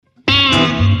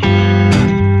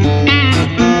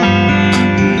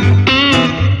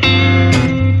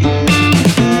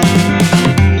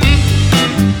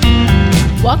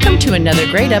to another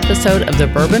great episode of The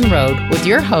Bourbon Road with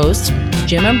your hosts,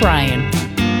 Jim and Brian,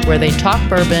 where they talk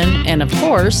bourbon and, of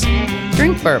course,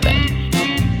 drink bourbon.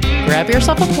 Grab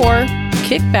yourself a pour,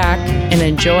 kick back, and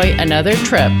enjoy another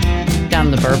trip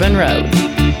down the Bourbon Road.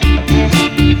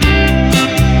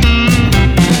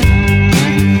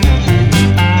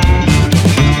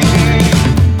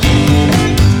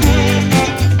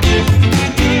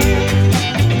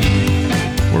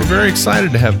 We're very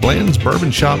excited to have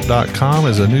Blanton'sBourbonShop.com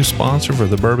as a new sponsor for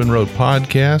the Bourbon Road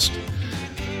podcast.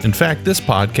 In fact, this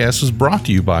podcast is brought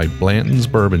to you by Blanton's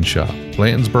Bourbon Shop.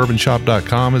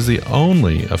 Blanton'sBourbonShop.com is the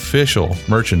only official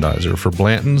merchandiser for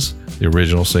Blanton's, the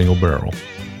original single barrel.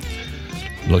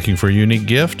 Looking for a unique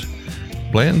gift?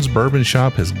 Blanton's Bourbon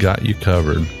Shop has got you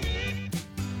covered.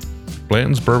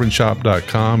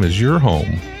 Blanton'sBourbonShop.com is your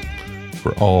home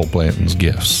for all Blanton's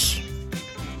gifts.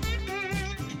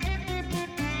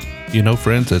 You know,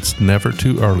 friends, it's never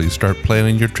too early to start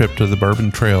planning your trip to the Bourbon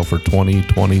Trail for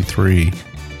 2023.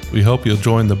 We hope you'll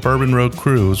join the Bourbon Road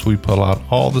crew as we pull out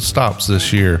all the stops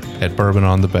this year at Bourbon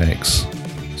on the Banks.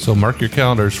 So mark your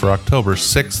calendars for October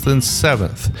 6th and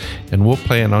 7th, and we'll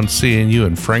plan on seeing you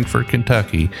in Frankfort,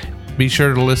 Kentucky. Be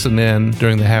sure to listen in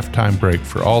during the halftime break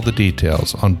for all the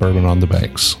details on Bourbon on the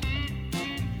Banks.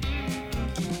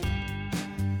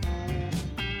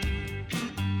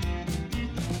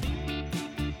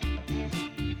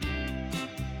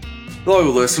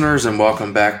 Hello, listeners, and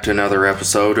welcome back to another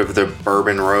episode of The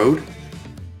Bourbon Road.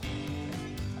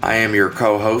 I am your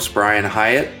co-host, Brian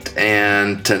Hyatt,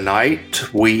 and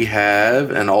tonight we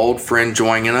have an old friend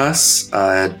joining us,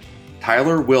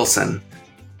 Tyler Wilson.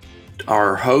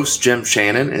 Our host, Jim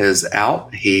Shannon, is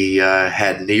out. He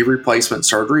had knee replacement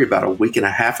surgery about a week and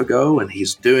a half ago, and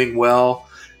he's doing well,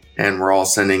 and we're all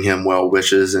sending him well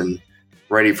wishes and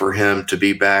ready for him to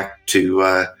be back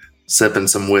to sipping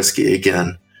some whiskey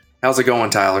again. How's it going,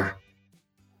 Tyler?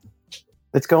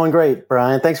 It's going great,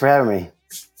 Brian. Thanks for having me.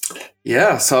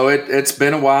 Yeah, so it's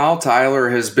been a while.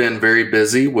 Tyler has been very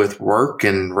busy with work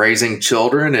and raising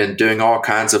children and doing all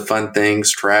kinds of fun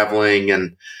things, traveling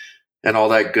and all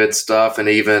that good stuff. And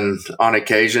even on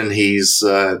occasion, he's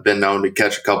been known to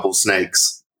catch a couple of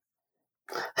snakes.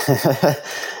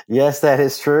 Yes, that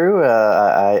is true.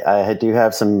 I do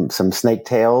have some snake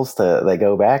tails that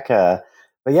go back.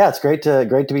 But yeah, it's great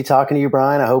to be talking to you,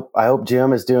 Brian. I hope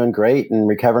Jim is doing great and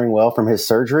recovering well from his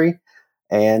surgery.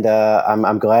 And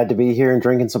I'm glad to be here and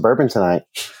drinking some bourbon tonight.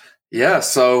 Yeah,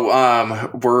 so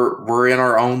we're in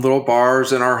our own little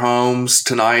bars in our homes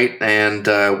tonight,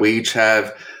 and we each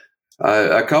have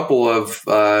a couple of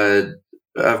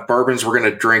bourbons we're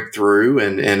going to drink through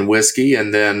and whiskey,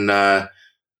 and then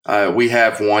we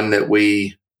have one that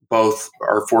we both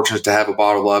are fortunate to have a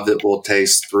bottle of that we'll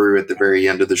taste through at the very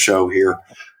end of the show here.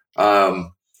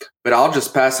 But I'll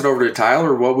just pass it over to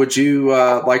Tyler. What would you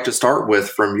like to start with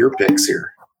from your picks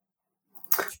here?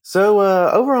 So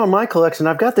over on my collection,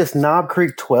 I've got this Knob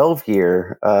Creek 12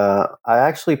 here. I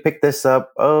actually picked this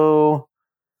up, about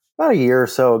a year or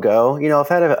so ago. You know, I've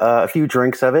had a few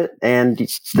drinks of it, and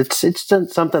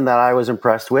it's something that I was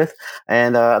impressed with,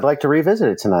 and I'd like to revisit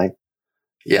it tonight.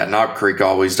 Yeah, Knob Creek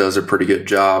always does a pretty good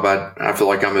job. I feel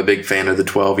like I'm a big fan of the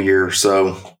 12 year.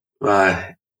 So,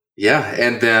 yeah.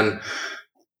 And then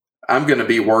I'm going to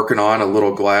be working on a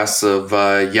little glass of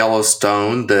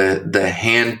Yellowstone, the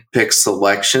hand-picked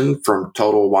selection from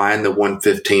Total Wine, the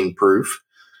 115 proof.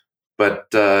 But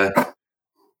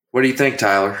what do you think,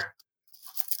 Tyler?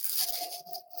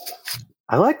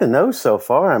 I like the nose so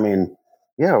far. I mean,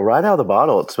 yeah, right out of the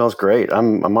bottle, it smells great.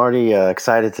 I'm already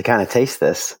excited to kind of taste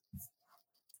this.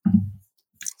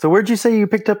 So where'd you say you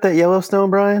picked up that Yellowstone,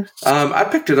 Brian? I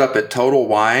picked it up at Total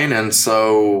Wine. And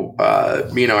so,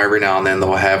 every now and then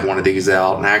they'll have one of these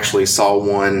out. And I actually saw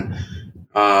one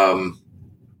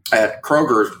at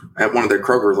Kroger, at one of their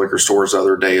Kroger liquor stores the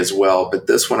other day as well. But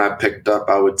this one I picked up,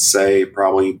 I would say,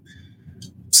 probably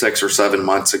 6 or 7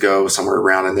 months ago, somewhere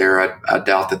around in there. I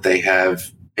doubt that they have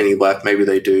any left. Maybe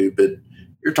they do. But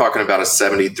you're talking about a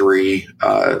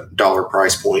 $73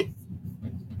 price point.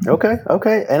 Okay.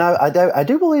 And I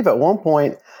do believe at one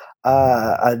point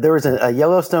there was a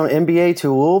Yellowstone NBA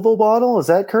to Louisville bottle. Is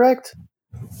that correct?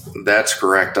 That's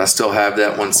correct. I still have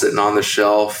that one sitting on the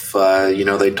shelf.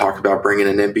 They talk about bringing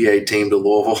an NBA team to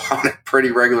Louisville on a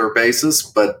pretty regular basis,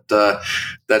 but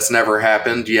that's never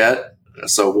happened yet.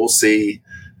 So we'll see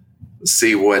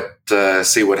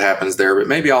what happens there. But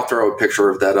maybe I'll throw a picture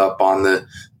of that up on the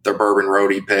Bourbon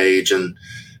Roadie page and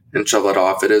show it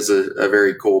off. It is a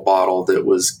very cool bottle that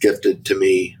was gifted to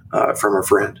me from a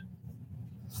friend.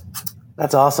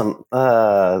 That's awesome.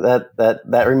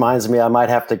 That reminds me, I might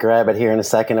have to grab it here in a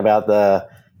second about the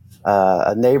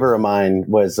a neighbor of mine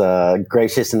was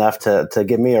gracious enough to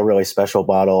give me a really special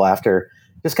bottle after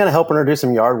just kind of helping her do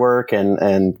some yard work,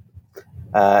 and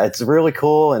it's really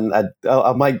cool. And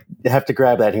I might have to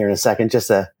grab that here in a second just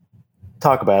to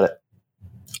talk about it.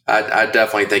 I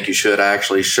definitely think you should. I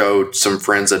actually showed some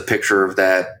friends a picture of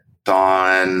that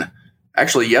on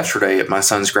actually yesterday at my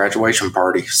son's graduation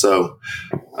party. So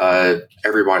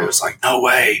everybody was like, no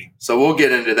way. So we'll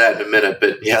get into that in a minute.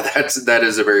 But yeah, that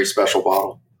is a very special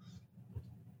bottle.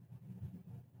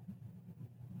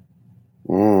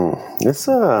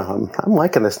 I'm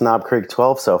liking this Knob Creek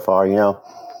 12 so far.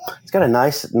 It's got a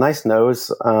nice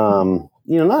nose.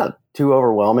 Not too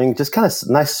overwhelming, just kind of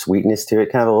nice sweetness to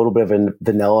it. Kind of a little bit of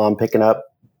vanilla I'm picking up.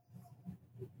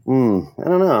 I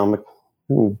don't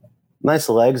know. Nice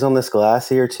legs on this glass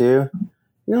here too.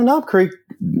 Knob Creek,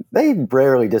 they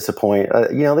rarely disappoint.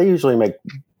 They usually make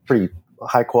pretty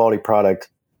high quality product.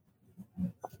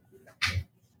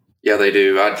 Yeah, they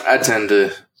do. I tend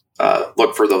to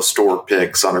look for those store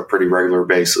picks on a pretty regular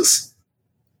basis.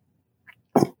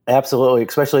 Absolutely,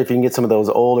 especially if you can get some of those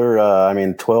older,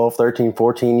 12, 13,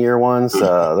 14-year ones.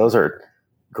 Those are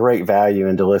great value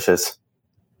and delicious.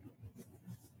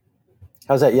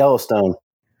 How's that Yellowstone?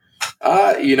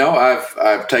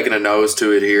 I've taken a nose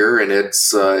to it here, and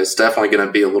it's definitely going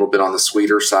to be a little bit on the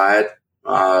sweeter side.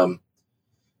 But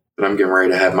I'm getting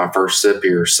ready to have my first sip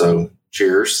here. So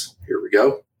cheers. Here we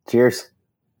go. Cheers.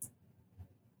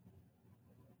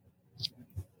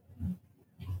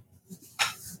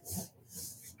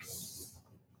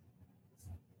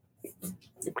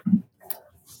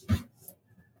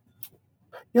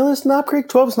 This Knob Creek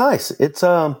 12 is nice. It's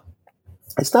not,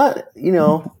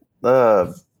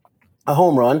 a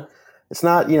home run. It's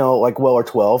not, like Weller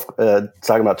 12,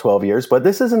 talking about 12 years, but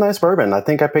this is a nice bourbon. I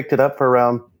think I picked it up for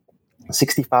around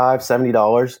 $65,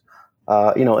 $70,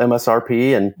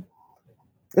 MSRP. And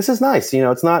this is nice.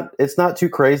 It's not too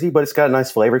crazy, but it's got a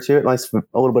nice flavor to it. A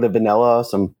little bit of vanilla,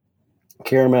 some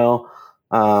caramel.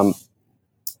 I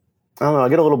don't know. I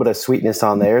get a little bit of sweetness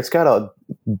on there. It's got a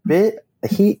bit of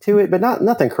heat to it, but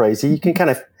nothing crazy. You can kind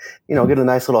of, get a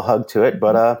nice little hug to it.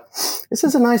 But this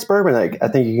is a nice bourbon that I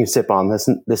think you can sip on,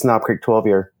 this Knob Creek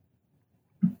 12-year.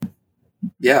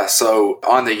 Yeah, so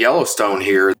on the Yellowstone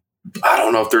here, I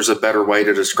don't know if there's a better way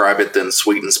to describe it than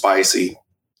sweet and spicy.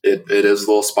 It is a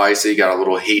little spicy, got a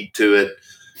little heat to it.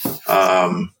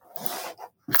 I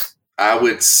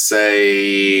would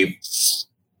say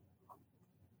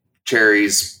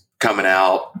cherries coming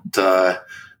out, but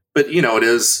it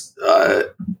is a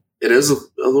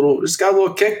little. It's got a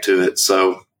little kick to it.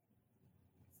 So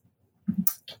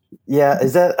yeah,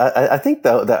 is that? I think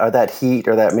that heat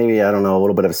or that maybe, I don't know, a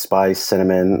little bit of spice,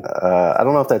 cinnamon. I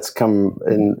don't know if that's come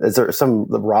in. Is there some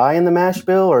rye in the mash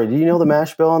bill, or do you know the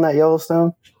mash bill on that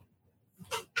Yellowstone?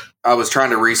 I was trying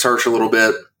to research a little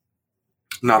bit.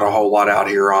 Not a whole lot out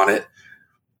here on it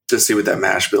to see what that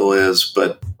mash bill is,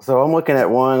 but so I'm looking at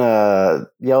one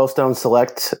Yellowstone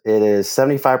Select. It is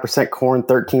 75% corn,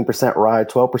 13% rye,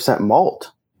 12%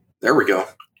 malt. There we go.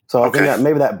 So I think that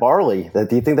maybe that barley.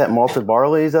 Do you think that malted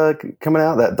barley is coming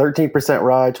out? That 13%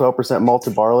 rye, 12%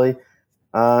 malted barley.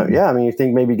 You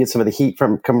think maybe get some of the heat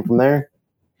coming from there?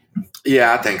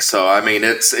 Yeah, I think so.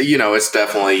 It's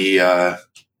definitely. I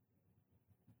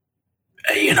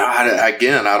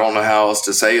don't know how else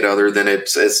to say it other than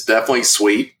it's definitely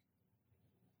sweet.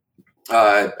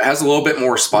 It has a little bit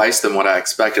more spice than what I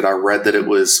expected. I read that it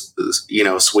was,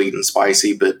 sweet and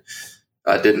spicy, but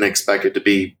I didn't expect it to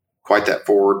be quite that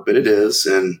forward, but it is.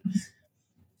 And,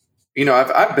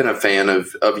 I've been a fan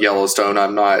of Yellowstone.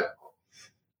 I'm not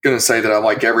going to say that I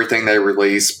like everything they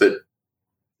release, but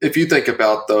if you think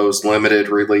about those limited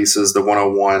releases, the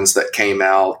 101s that came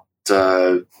out,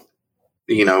 4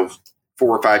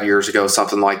 or 5 years ago,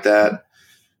 something like that,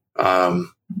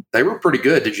 they were pretty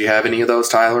good. Did you have any of those,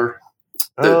 Tyler?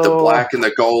 The black and the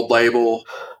gold label.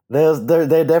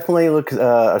 They definitely look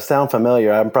sound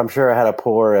familiar. I'm sure I had a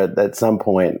pour at some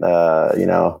point.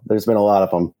 There's been a lot of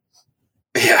them.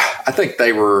 Yeah, I think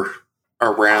they were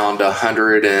around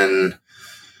 100 and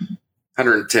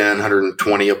 110,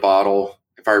 120 a bottle,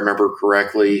 if I remember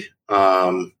correctly.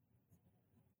 But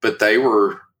they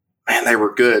were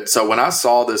good. So when I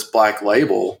saw this black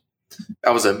label, I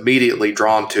was immediately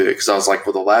drawn to it because I was like,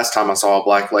 well, the last time I saw a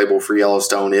black label for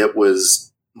Yellowstone, it was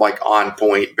like on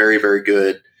point, very, very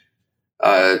good.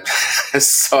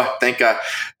 So I think I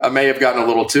may have gotten a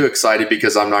little too excited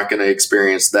because I'm not going to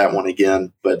experience that one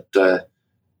again. But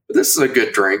this is a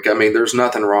good drink. I mean, there's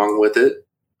nothing wrong with it.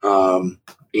 For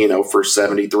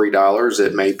 $73,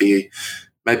 it may be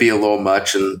a little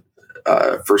much and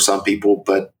for some people,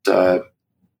 but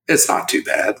it's not too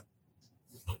bad.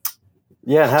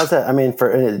 Yeah, how's that? I mean,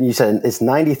 for you said it's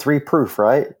 93 proof,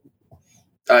 right?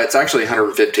 It's actually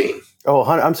 115. Oh,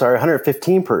 I'm sorry,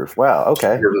 115 proof. Wow.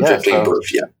 Okay. 115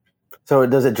 proof. Yeah. So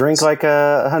does it drink like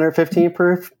a 115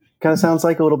 proof? Kind of sounds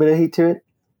like a little bit of heat to it.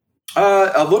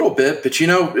 A little bit, but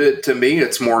to me,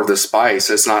 it's more of the spice.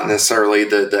 It's not necessarily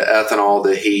the ethanol,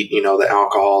 the heat, the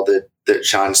alcohol that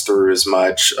shines through as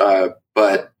much.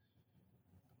 But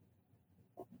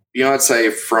I'd say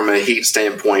from a heat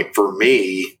standpoint, for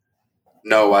me,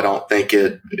 no, I don't think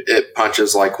it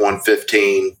punches like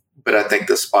 115. But I think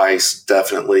the spice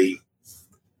definitely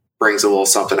brings a little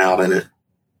something out in it.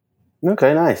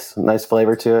 Okay, nice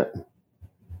flavor to it.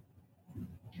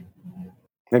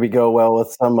 Maybe go well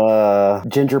with some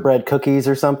gingerbread cookies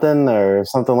or something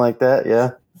like that.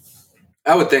 Yeah.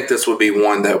 I would think this would be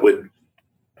one that would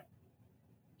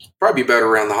probably be better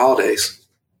around the holidays.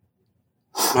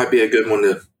 Might be a good one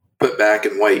to put back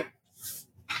and wait.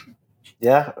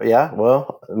 Yeah.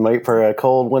 Well, wait for a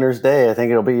cold winter's day. I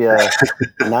think it'll be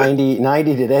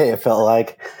 90 today. It felt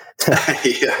like.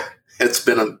 Yeah, it's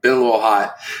been a little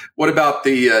hot. What about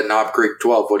the Knob Creek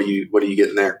 12? What are you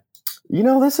getting there?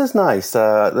 This is nice.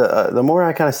 The more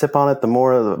I kind of sip on it, the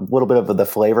more a little bit of the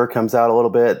flavor comes out a little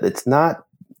bit. It's not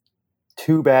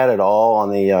too bad at all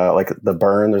on the like the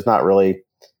burn. There's not really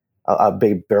a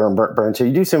big burn. So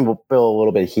you do feel a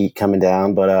little bit of heat coming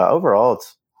down, but overall,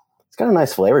 it's got a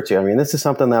nice flavor to it. I mean, this is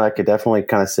something that I could definitely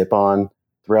kind of sip on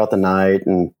throughout the night,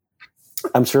 and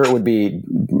I'm sure it would be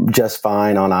just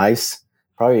fine on ice.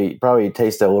 Probably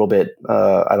taste a little bit.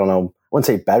 I don't know. I wouldn't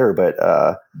say better, but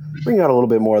bring out a little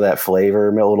bit more of that flavor,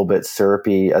 a little bit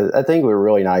syrupy. I think we're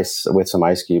really nice with some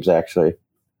ice cubes, actually.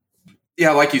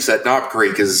 Yeah, like you said, Knob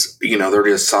Creek is, they're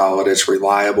just solid. It's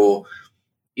reliable.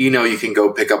 You can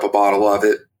go pick up a bottle of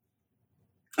it,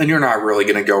 and you're not really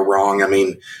going to go wrong. I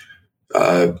mean,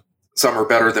 some are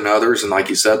better than others. And like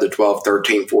you said, the 12,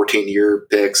 13, 14-year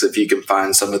picks, if you can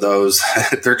find some of those,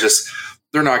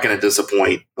 they're not going to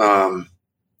disappoint.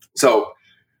 So,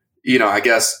 I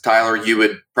guess, Tyler, you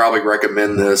would probably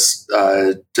recommend this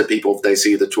to people if they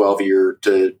see the 12-year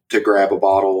to grab a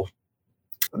bottle.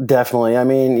 Definitely. I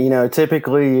mean,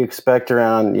 typically you expect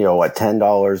around,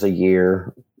 $10 a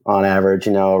year on average,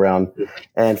 around.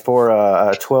 And for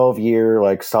a 12-year,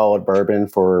 like solid bourbon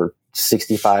for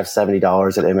 $65,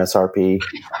 $70 at MSRP,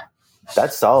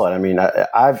 that's solid. I mean,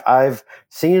 I've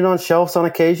seen it on shelves on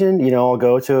occasion. I'll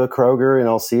go to a Kroger and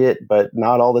I'll see it, but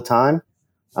not all the time.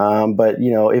 But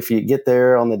if you get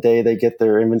there on the day they get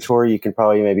their inventory, you can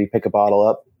probably maybe pick a bottle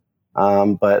up.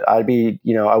 But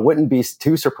I wouldn't be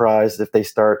too surprised if they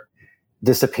start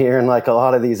disappearing like a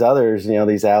lot of these others,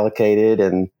 these allocated.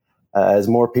 And as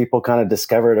more people kind of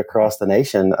discover it across the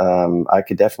nation, I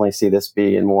could definitely see this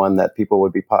being one that people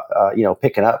would be,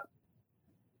 picking up.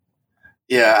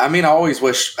 Yeah, I mean, I always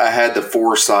wish I had the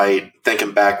foresight,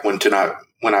 thinking back when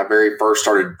I very first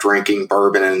started drinking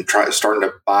bourbon and starting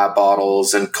to buy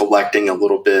bottles and collecting a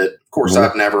little bit. Of course,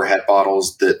 I've never had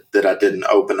bottles that I didn't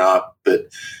open up, but,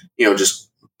 just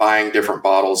buying different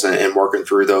bottles and working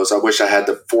through those. I wish I had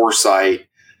the foresight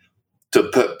to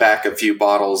put back a few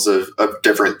bottles of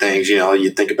different things. You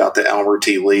think about the Elmer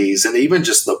T. Lees and even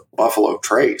just the Buffalo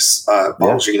Trace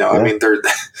bottles, I mean,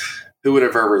 who would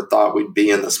have ever thought we'd be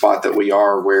in the spot that we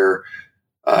are where,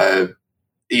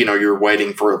 you're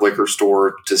waiting for a liquor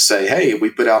store to say, hey, we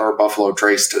put out our Buffalo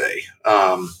Trace today.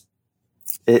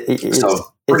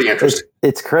 So pretty interesting.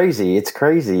 It's crazy. It's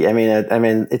crazy. I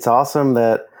mean, it's awesome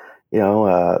that,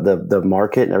 the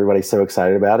market and everybody's so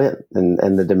excited about it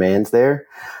and the demand's there.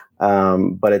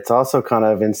 But it's also kind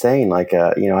of insane. Like,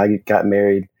 I got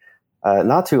married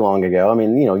not too long ago. I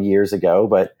mean, years ago,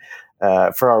 but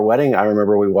for our wedding, I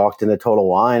remember we walked into Total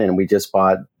Wine and we just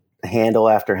bought handle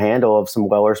after handle of some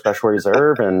Weller Special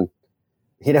Reserve, and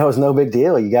it was no big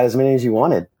deal. You got as many as you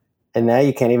wanted, and now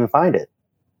you can't even find it.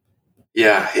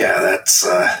 Yeah, that's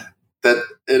that.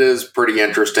 It is pretty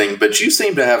interesting. But you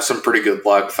seem to have some pretty good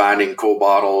luck finding cool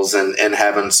bottles and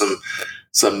having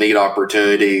some neat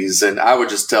opportunities. And I would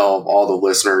just tell all the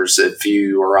listeners, if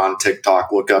you are on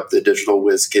TikTok, look up the Digital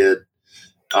Whiz Kid.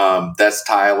 That's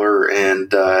Tyler,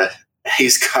 and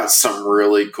he's got some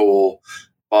really cool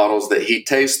bottles that he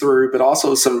tastes through, but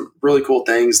also some really cool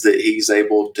things that he's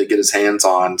able to get his hands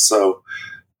on. So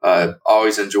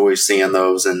always enjoy seeing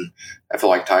those. And I feel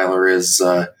like Tyler is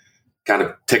kind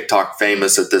of TikTok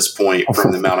famous at this point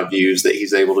from the amount of views that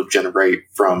he's able to generate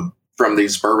from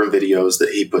these bourbon videos that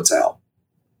he puts out.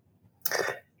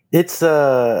 It's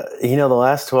the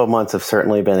last 12 months have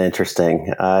certainly been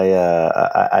interesting.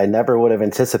 I never would have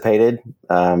anticipated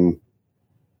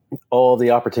all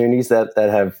the opportunities that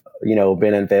have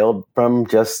been unveiled from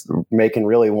just making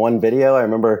really one video. I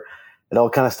remember it all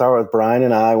kind of started with Brian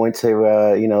and I went to,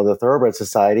 the Thoroughbred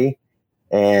Society,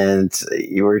 and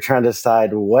you were trying to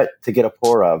decide what to get a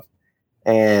pour of.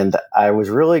 And I was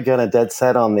really going to dead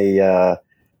set on the, I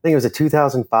think it was a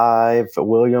 2005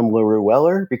 William LaRue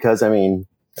Weller, because,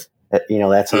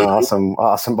 that's an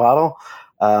awesome bottle.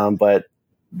 But,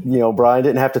 Brian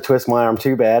didn't have to twist my arm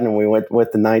too bad, and we went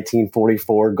with the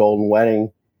 1944 Golden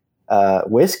Wedding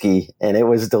whiskey, and it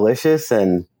was delicious.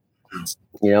 And,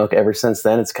 ever since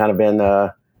then, it's kind of been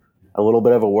a little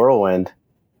bit of a whirlwind.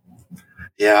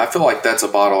 Yeah, I feel like that's a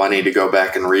bottle I need to go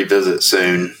back and revisit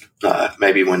soon.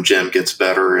 Maybe when Jim gets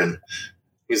better and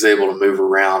he's able to move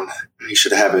around, he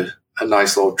should have a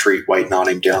nice little treat waiting on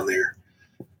him down there.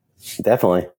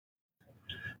 Definitely.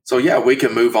 So, yeah, we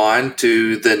can move on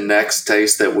to the next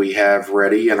taste that we have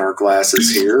ready in our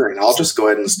glasses here. And I'll just go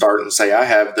ahead and start and say I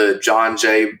have the John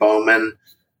J. Bowman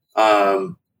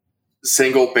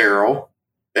single barrel.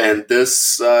 And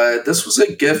this was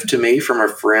a gift to me from a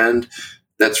friend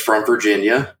that's from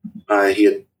Virginia. He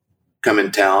had come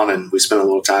in town and we spent a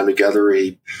little time together.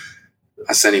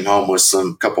 I sent him home with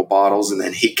some couple bottles, and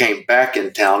then he came back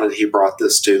in town and he brought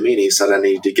this to me and he said I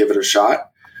needed to give it a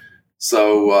shot.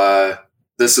 So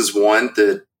this is one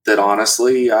that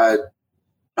honestly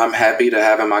I'm happy to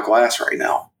have in my glass right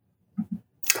now.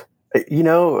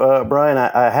 Brian,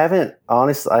 I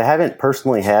haven't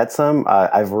personally had some.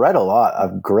 I've read a lot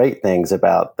of great things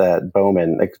about that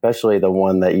Bowman, especially the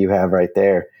one that you have right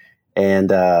there.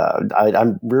 And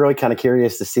I'm really kind of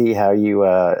curious to see how you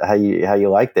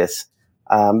like this.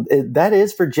 That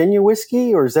is Virginia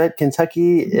whiskey, or is that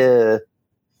Kentucky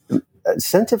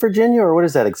sent to Virginia, or what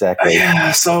is that exactly?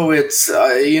 Yeah, so it's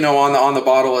on the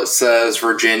bottle it says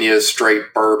Virginia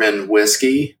straight bourbon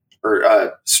whiskey.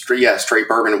 Or straight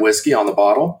bourbon whiskey on the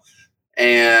bottle.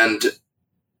 And,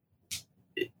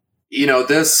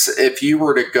 this, if you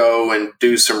were to go and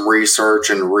do some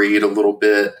research and read a little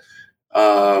bit,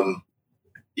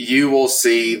 you will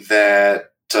see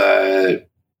that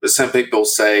some people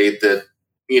say that,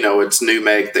 it's new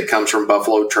make that comes from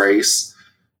Buffalo Trace.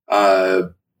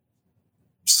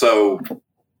 So,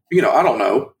 I don't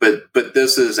know, but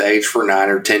this is aged for 9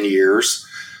 or 10 years.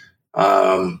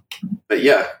 But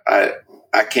yeah,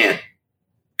 I can't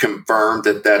confirm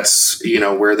that that's,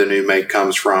 where the new make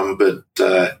comes from, but,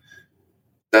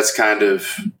 that's kind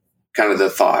of the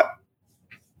thought.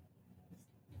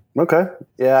 Okay.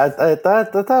 Yeah. I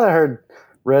thought I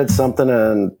read something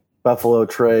on Buffalo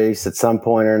Trace at some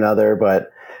point or another,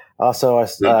 but also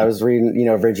I was reading,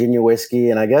 Virginia whiskey,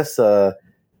 and I guess,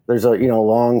 there's a,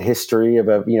 long history of,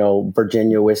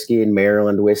 Virginia whiskey and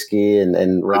Maryland whiskey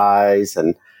and rye,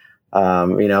 and,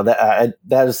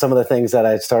 that is some of the things that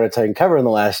I started to uncover in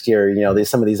the last year.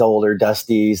 Some of these older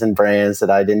Dusties and brands that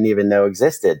I didn't even know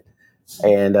existed,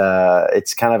 and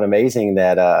it's kind of amazing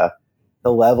that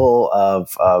the level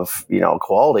of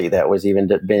quality that was even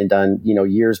been done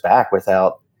years back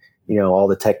without all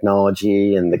the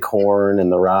technology and the corn and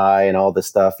the rye and all this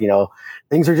stuff.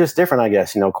 Things are just different, I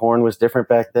guess. Corn was different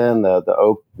back then. The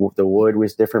oak, the wood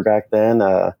was different back then.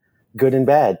 Good and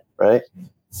bad, right?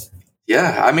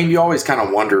 Yeah, I mean, you always kind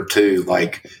of wonder too,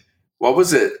 like, what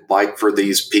was it like for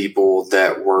these people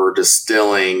that were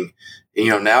distilling?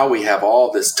 Now we have all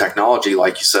this technology,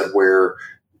 like you said, where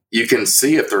you can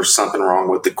see if there's something wrong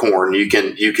with the corn. You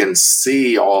can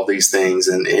see all these things,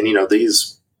 and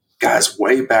these guys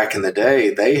way back in the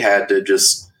day, they had to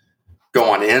just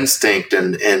go on instinct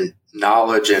and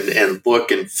knowledge and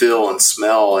look and feel and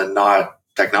smell, and not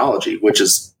technology, which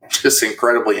is just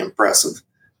incredibly impressive.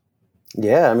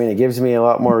 Yeah, I mean, it gives me a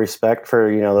lot more respect for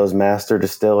those master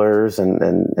distillers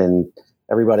and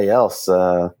everybody else.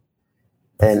 And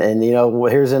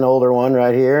here's an older one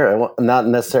right here. Not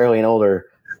necessarily an older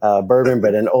bourbon,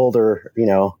 but an older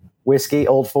whiskey,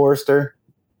 Old Forester.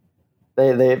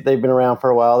 They've been around for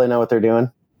a while. They know what they're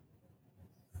doing.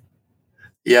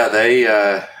 Yeah,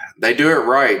 they do it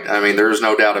right. I mean, there's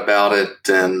no doubt about it.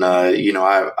 And,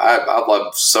 I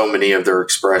love so many of their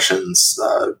expressions.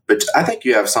 But I think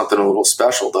you have something a little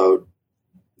special, though,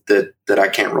 that I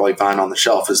can't really find on the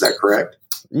shelf. Is that correct?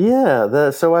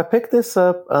 Yeah. So I picked this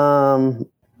up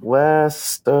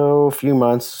last few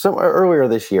months, earlier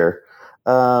this year.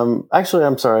 Actually,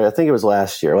 I'm sorry. I think it was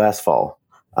last fall,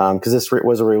 because this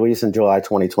was a release in July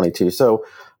 2022. So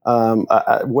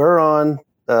we're on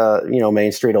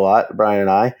Main Street a lot, Brian and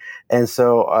I. And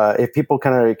so if people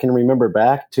kind of can remember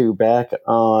back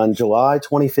on July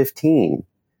 2015,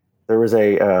 there was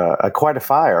quite a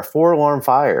fire, a 4-alarm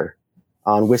fire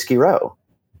on Whiskey Row.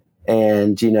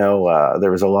 And,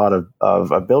 there was a lot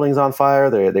of buildings on fire.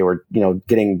 They were,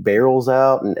 getting barrels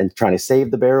out and trying to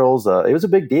save the barrels. It was a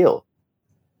big deal.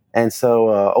 And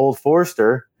so Old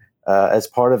Forester, as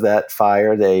part of that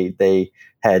fire, they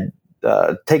had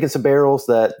taken some barrels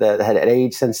that had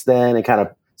aged since then and kind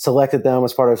of selected them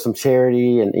as part of some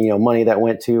charity and money that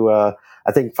went to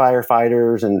I think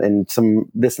firefighters and some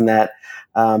this and that.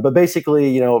 But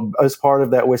basically, as part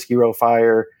of that Whiskey Row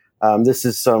fire, this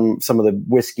is some of the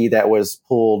whiskey that was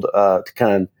pulled to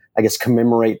kind of, I guess,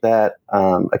 commemorate that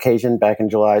occasion back in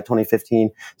July 2015.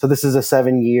 So this is a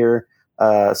 7-year.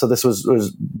 So this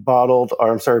was barreled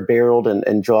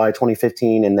in July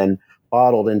 2015 and then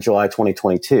bottled in July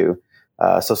 2022.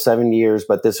 So 7 years,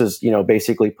 but this was,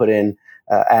 basically put in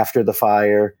after the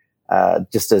fire,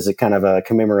 just as a kind of a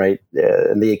commemorate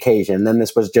the occasion. And then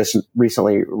this was just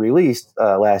recently released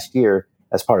last year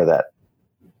as part of that.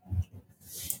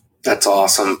 That's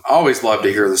awesome. I always love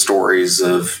to hear the stories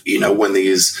of, when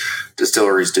these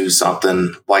distilleries do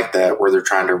something like that, where they're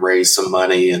trying to raise some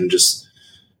money and just,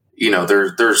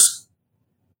 there's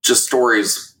just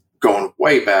stories going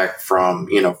way back from,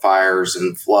 fires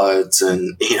and floods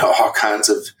and, all kinds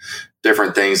of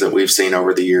different things that we've seen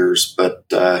over the years. But,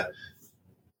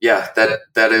 yeah,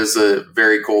 that is a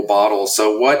very cool bottle.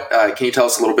 So what, can you tell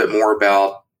us a little bit more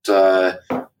about,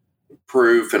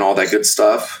 proof and all that good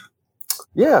stuff?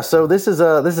 Yeah, so this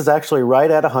is actually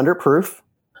right at 100 proof.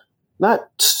 Not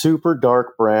super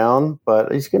dark brown,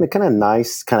 but it's kind of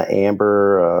nice, kind of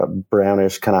amber,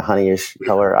 brownish, kind of honeyish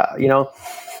color.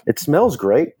 It smells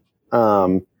great.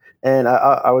 And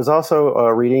I was also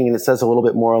reading, and it says a little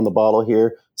bit more on the bottle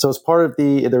here. So as part of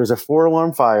there was a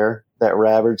 4-alarm fire that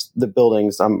ravaged the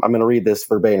buildings. I'm going to read this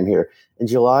verbatim here. In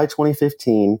July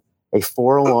 2015, a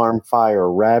 4-alarm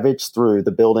fire ravaged through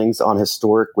the buildings on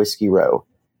historic Whiskey Row.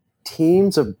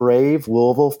 Teams of brave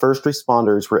Louisville first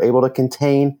responders were able to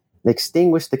contain and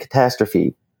extinguish the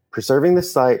catastrophe, preserving the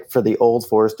site for the Old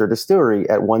Forester Distillery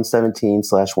at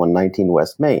 117/119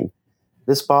 West Main.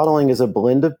 This bottling is a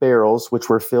blend of barrels which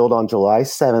were filled on July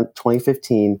 7th,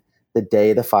 2015, the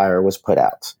day the fire was put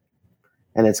out.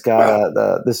 And it's got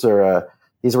these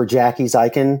were Jackie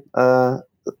Zykan.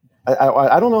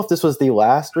 I don't know if this was the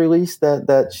last release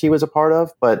that she was a part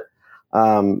of, but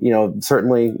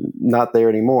certainly not there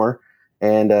anymore.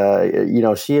 And,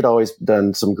 she had always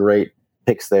done some great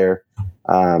picks there.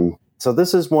 So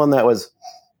this is one that was,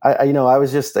 I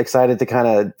was just excited to kind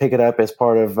of pick it up as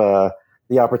part of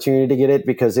the opportunity to get it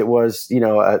because it was,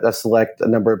 a select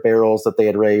number of barrels that they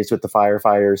had raised with the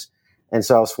firefighters. And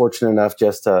so I was fortunate enough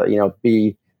just to,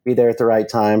 be there at the right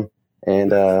time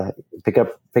and pick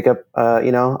up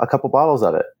a couple bottles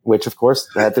of it, which of course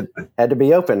had to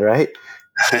be opened, right?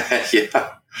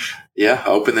 Yeah.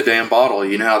 Open the damn bottle.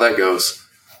 You know how that goes.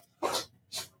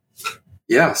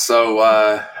 Yeah.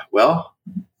 So,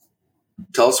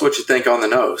 tell us what you think on the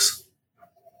nose.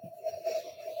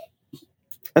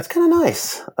 It's kind of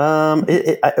nice.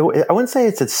 I wouldn't say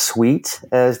it's as sweet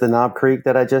as the Knob Creek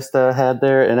that I just had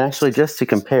there. And actually, just to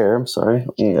compare, I'm sorry.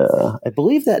 I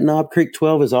believe that Knob Creek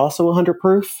 12 is also 100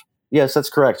 proof. Yes, that's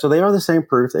correct. So they are the same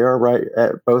proof. They are right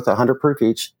at both 100 proof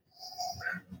each.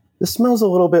 This smells a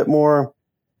little bit more,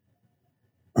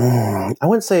 I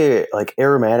wouldn't say like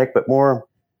aromatic, but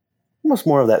almost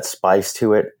more of that spice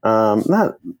to it.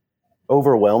 Not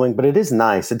overwhelming, but it is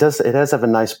nice. It does have a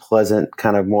nice, pleasant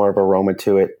kind of more of aroma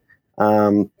to it.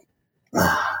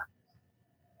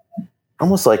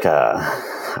 Almost like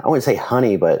I wouldn't say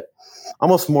honey, but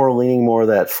almost more leaning more of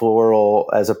that floral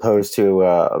as opposed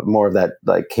to more of that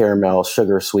like caramel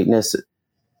sugar sweetness.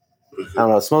 I don't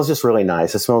know. It smells just really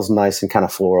nice. It smells nice and kind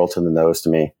of floral to the nose to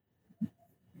me.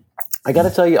 I got to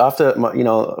tell you, off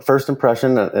the first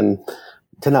impression, and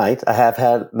tonight I have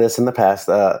had this in the past,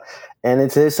 and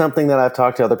it is something that I've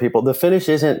talked to other people. The finish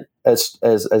isn't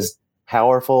as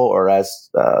powerful or as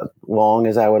long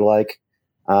as I would like.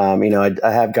 I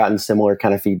have gotten similar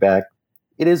kind of feedback.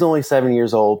 It is only 7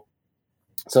 years old,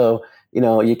 so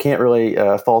you can't really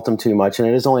fault them too much, and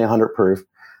it is only 100 proof.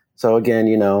 So again,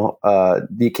 you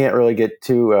can't really get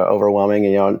too overwhelming.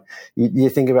 You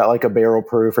think about like a barrel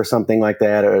proof or something like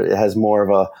that, or it has more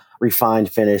of a refined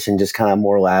finish and just kind of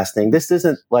more lasting. This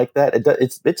isn't like that.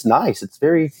 It's nice. It's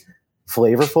very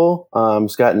flavorful.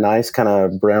 It's got nice kind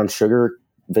of brown sugar,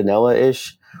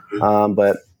 vanilla-ish.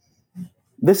 But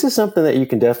this is something that you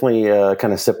can definitely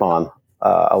kind of sip on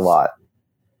a lot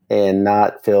and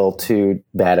not feel too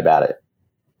bad about it.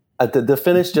 The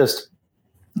finish just,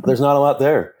 there's not a lot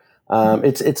there.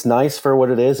 It's nice for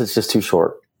what it is. It's just too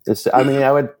short.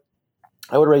 I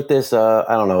would rate this,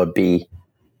 I don't know, a B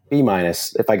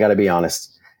minus, if I got to be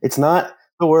honest. It's not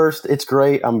the worst. It's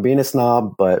great. I'm being a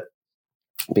snob, but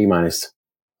B minus.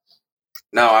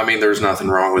 No, I mean, there's nothing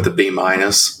wrong with a B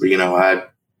minus. I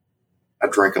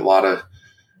drink a lot of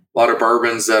lot of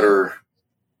bourbons that are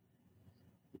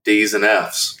D's and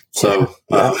F's. So,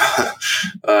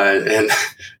 and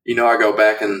I go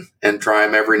back and try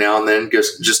them every now and then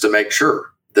just to make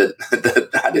sure that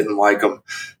I didn't like them.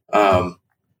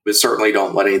 But certainly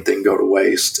don't let anything go to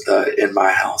waste in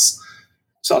my house.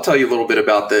 So I'll tell you a little bit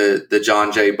about the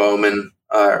John J. Bowman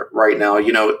right now.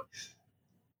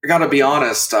 I got to be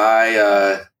honest,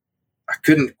 I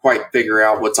couldn't quite figure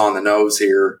out what's on the nose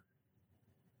here.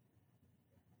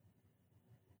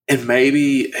 And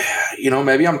maybe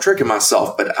I'm tricking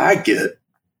myself, but I get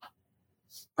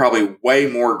probably way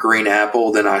more green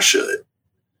apple than I should.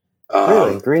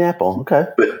 Really? Green apple? Okay.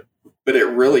 But it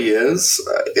really is.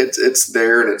 It's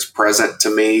there and it's present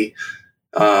to me.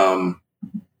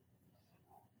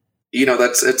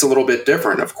 It's a little bit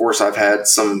different. Of course, I've had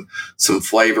some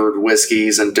flavored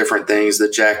whiskeys and different things, the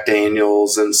Jack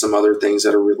Daniels and some other things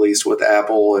that are released with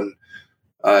apple. And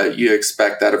you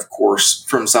expect that, of course,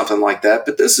 from something like that.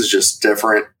 But this is just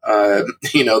different.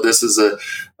 This is a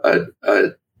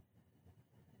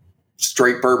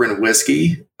straight bourbon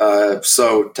whiskey.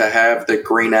 So to have the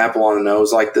green apple on the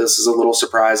nose like this is a little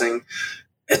surprising.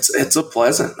 It's a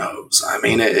pleasant nose. I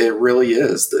mean, it really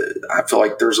is. I feel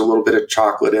like there's a little bit of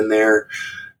chocolate in there.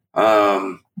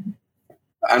 I'm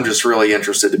just really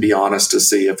interested, to be honest, to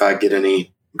see if I get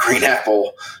any green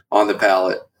apple on the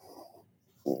palate.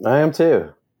 I am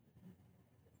too.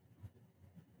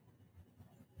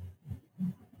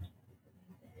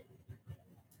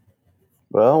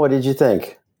 Well, what did you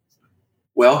think?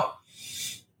 Well,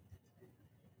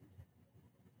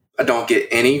 I don't get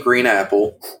any green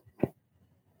apple.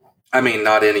 I mean,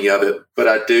 not any of it, but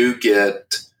I do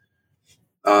get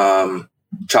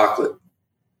chocolate.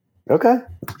 Okay.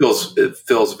 It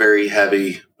feels very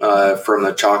heavy from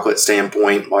the chocolate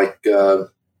standpoint, like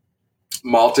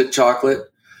malted chocolate.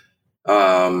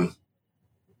 I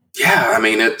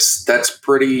mean, that's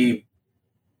pretty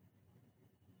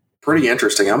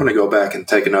interesting. I'm going to go back and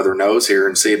take another nose here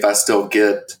and see if I still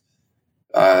get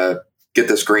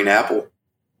this green apple.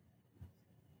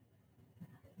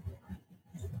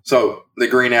 So the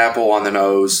green apple on the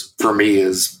nose for me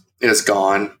is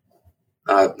gone.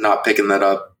 Not picking that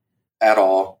up at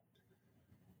all.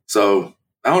 So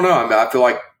I don't know. I feel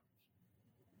like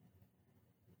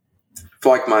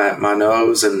my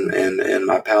nose and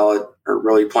my palate are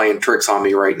really playing tricks on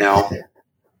me right now.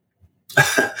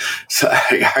 So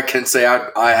I can say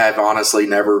I have honestly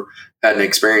never had an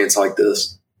experience like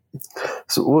this.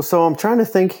 So I'm trying to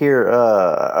think here.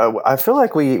 I feel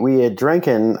like we had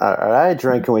drinking. I had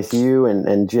drinking with you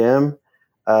and Jim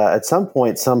at some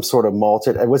point. Some sort of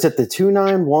malted. Was it the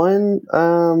 291?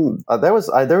 There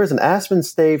was an Aspen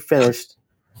Stave finished,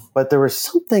 but there was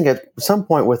something at some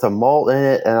point with a malt in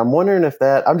it, and I'm wondering if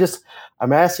that.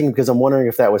 I'm asking because I'm wondering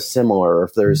if that was similar, or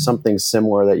if there's something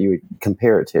similar that you would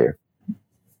compare it to.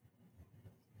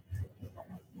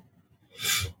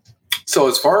 So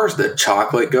as far as the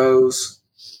chocolate goes,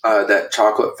 that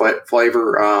chocolate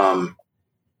flavor,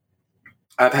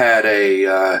 I've had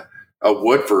a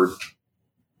Woodford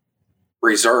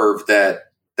Reserve that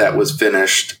was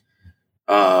finished.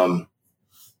 I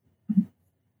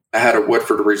had a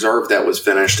Woodford Reserve that was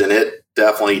finished, and it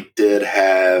definitely did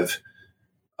have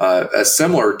a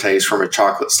similar taste from a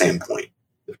chocolate standpoint.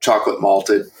 Chocolate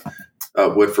malted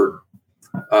Woodford.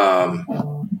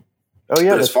 Oh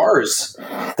yeah, but as far as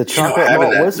the chocolate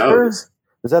malt whispers,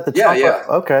 is that the chocolate? Yeah.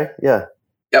 Okay, yeah.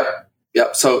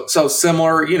 Yep. So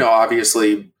similar,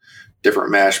 obviously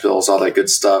different mash bills, all that good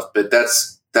stuff. But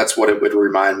that's what it would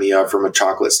remind me of from a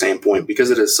chocolate standpoint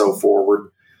because it is so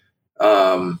forward.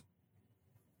 The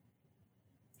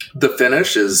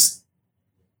finish is,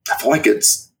 I feel like I'd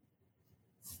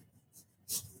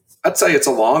say it's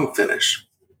a long finish.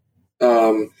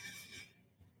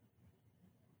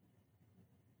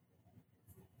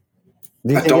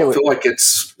 I don't feel like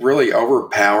it's really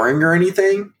overpowering or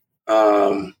anything.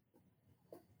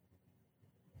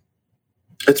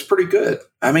 It's pretty good.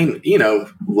 I mean,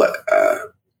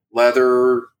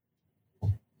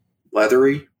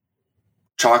 leathery,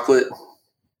 chocolate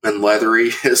and leathery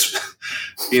is,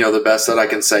 the best that I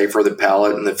can say for the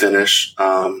palate and the finish.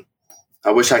 I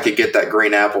wish I could get that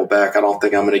green apple back. I don't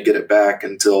think I'm going to get it back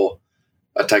until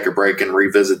I take a break and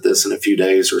revisit this in a few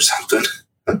days or something.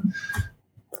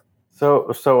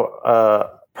 So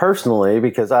personally,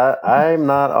 because I'm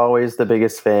not always the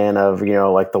biggest fan of,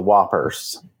 like the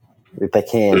Whoppers, the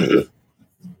candy.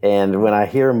 And when I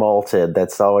hear malted,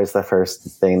 that's always the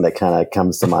first thing that kind of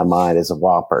comes to my mind is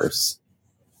Whoppers.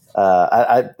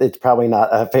 It's probably not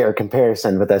a fair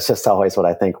comparison, but that's just always what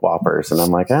I think Whoppers. And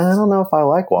I'm like, I don't know if I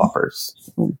like Whoppers.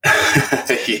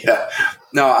 Yeah.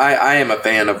 No, I am a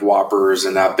fan of Whoppers,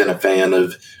 and I've been a fan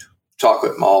of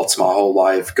chocolate malts my whole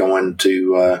life, going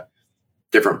to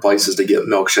different places to get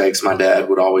milkshakes. My dad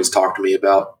would always talk to me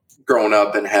about growing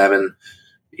up and having,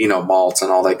 malts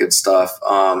and all that good stuff.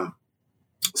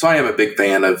 So I am a big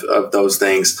fan of those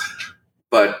things.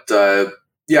 But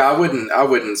yeah, I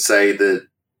wouldn't say that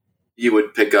you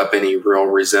would pick up any real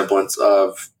resemblance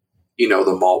of,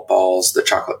 the malt balls, the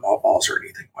chocolate malt balls, or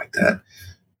anything like that.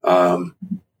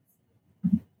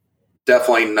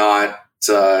 Definitely not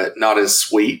as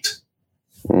sweet.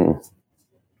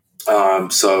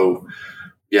 So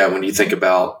yeah, when you think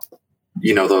about,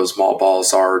 those malt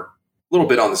balls are a little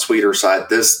bit on the sweeter side.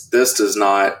 This does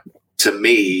not, to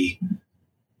me,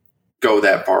 go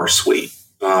that far sweet.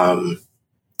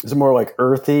 Is it more like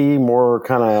earthy, more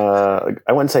kind of,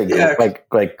 I wouldn't say like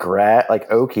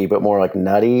oaky, but more like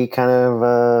nutty kind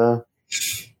of?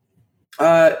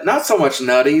 Not so much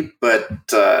nutty, but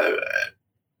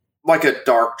like a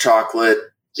dark chocolate,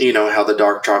 how the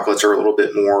dark chocolates are a little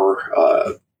bit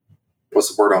more,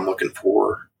 what's the word I'm looking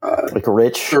for? Like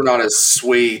rich. They're not as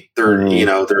sweet. They're,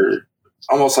 they're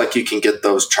almost like you can get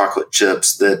those chocolate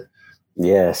chips that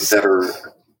are,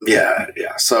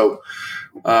 yeah. So,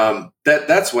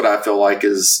 that's what I feel like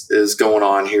is going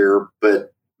on here.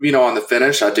 But, on the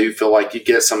finish, I do feel like you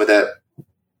get some of that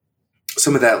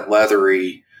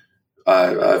leathery,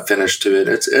 finish to it.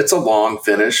 It's a long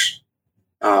finish.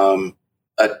 I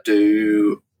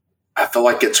feel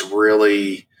like it's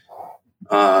really,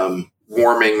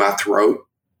 warming my throat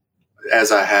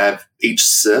as I have each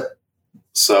sip.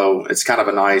 So it's kind of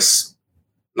a nice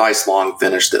long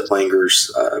finish that lingers,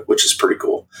 which is pretty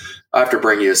cool. I have to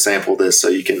bring you a sample of this so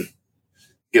you can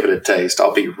give it a taste.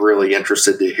 I'll be really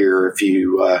interested to hear if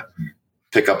you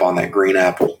pick up on that green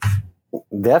apple.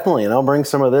 Definitely, and I'll bring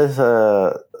some of this.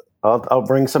 I'll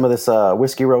bring some of this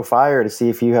Whiskey Row Fire to see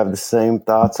if you have the same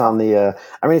thoughts on the.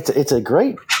 I mean, it's a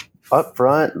great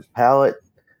upfront palate.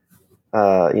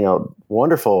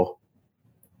 Wonderful.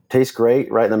 Tastes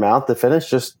great right in the mouth. The finish,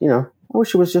 just I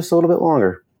wish it was just a little bit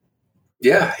longer.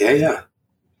 Yeah.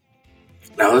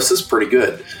 Now this is pretty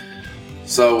good.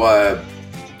 So,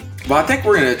 I think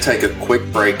we're going to take a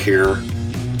quick break here,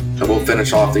 and we'll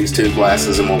finish off these two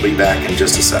glasses, and we'll be back in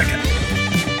just a second.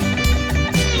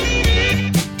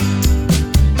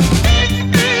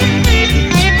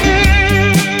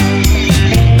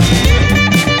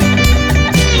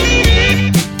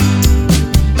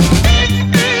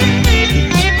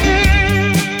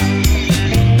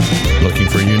 Looking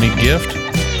for a unique gift?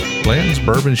 Blanton's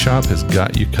Bourbon Shop has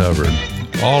got you covered.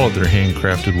 All of their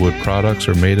handcrafted wood products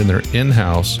are made in their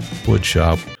in-house wood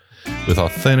shop with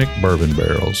authentic bourbon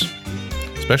barrels.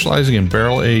 Specializing in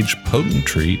barrel-aged potent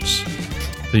treats,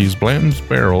 they use Blanton's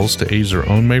barrels to age their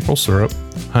own maple syrup,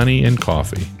 honey, and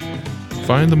coffee.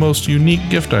 Find the most unique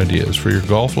gift ideas for your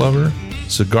golf lover,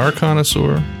 cigar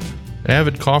connoisseur,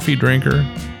 avid coffee drinker,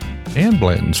 and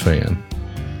Blanton's fan.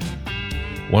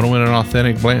 Want to win an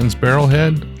authentic Blanton's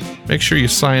Barrelhead? Make sure you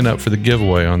sign up for the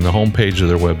giveaway on the homepage of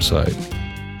their website.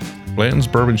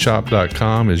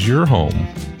 BlantonsBourbonShop.com is your home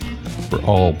for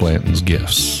all Blanton's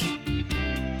gifts.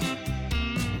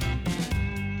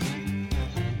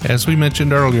 As we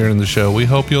mentioned earlier in the show, we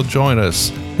hope you'll join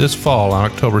us this fall on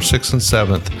October 6th and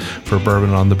 7th for Bourbon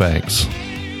on the Banks.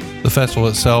 The festival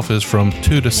itself is from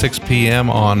 2 to 6 p.m.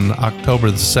 on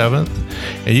October the 7th,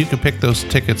 and you can pick those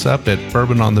tickets up at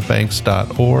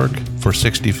bourbononthebanks.org for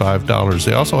 $65.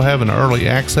 They also have an early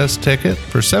access ticket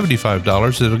for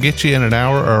 $75. It'll get you in an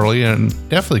hour early and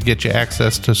definitely get you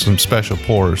access to some special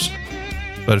pours.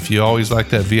 But if you always like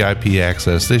that VIP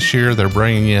access, this year they're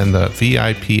bringing in the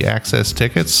VIP access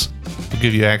tickets. We'll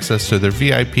give you access to their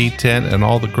VIP tent and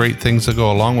all the great things that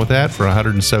go along with that for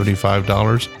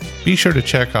 $175. Be sure to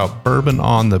check out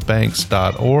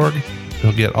bourbononthebanks.org.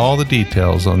 You'll get all the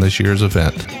details on this year's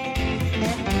event.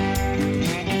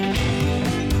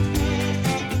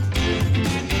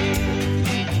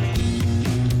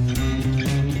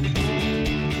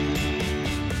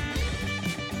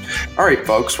 All right,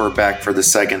 folks, we're back for the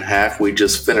second half. We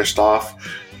just finished off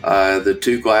the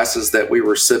two glasses that we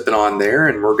were sipping on there,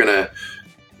 and we're going to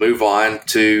move on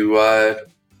to,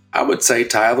 I would say,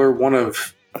 Tyler, one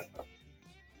of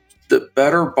the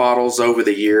better bottles over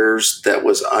the years that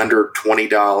was under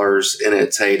 $20 in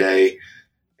its heyday,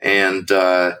 and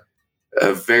a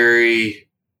very,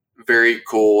 very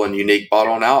cool and unique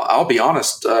bottle. And I'll be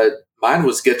honest, mine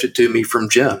was gifted to me from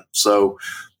Jim. So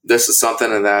this is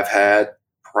something that I've had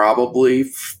probably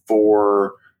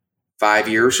for 5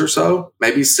 years or so,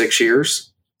 maybe 6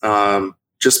 years.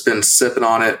 Just been sipping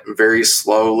on it very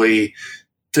slowly.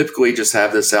 Typically just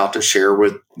have this out to share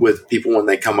with people when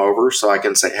they come over, so I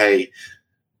can say, hey,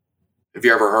 have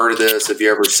you ever heard of this? Have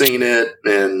you ever seen it?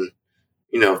 And,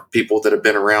 people that have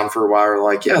been around for a while are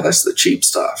like, yeah, that's the cheap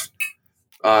stuff.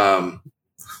 But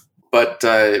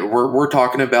we're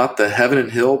talking about the Heaven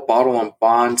and Hill Bottle and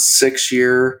Bond 6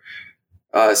 years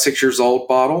old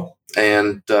bottle.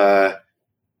 And I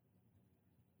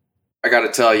got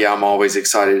to tell you, I'm always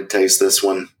excited to taste this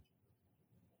one.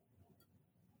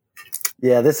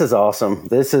 Yeah, this is awesome.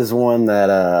 This is one that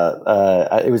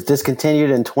it was discontinued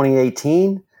in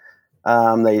 2018.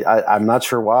 I'm not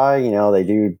sure why. They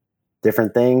do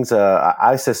different things.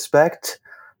 I suspect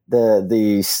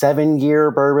the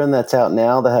 7-year bourbon that's out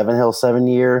now, the Heaven Hill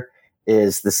 7-year,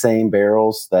 is the same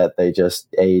barrels that they just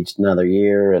aged another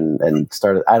year and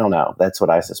started. I don't know. That's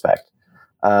what I suspect.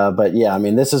 But yeah, I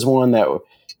mean, this is one that,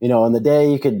 in the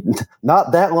day you could,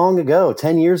 not that long ago,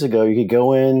 10 years ago, you could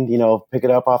go in, pick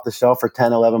it up off the shelf for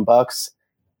 $10-11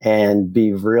 and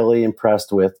be really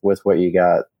impressed with what you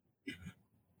got.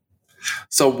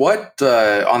 So what,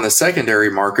 on the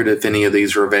secondary market, if any of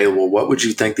these are available, what would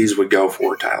you think these would go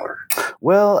for, Tyler?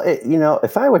 Well,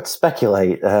 if I would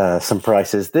speculate some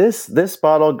prices, this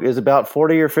bottle is about $40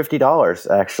 or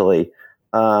 $50, actually.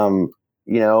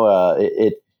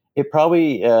 It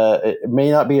probably it may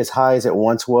not be as high as it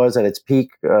once was at its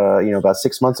peak, about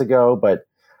 6 months ago. But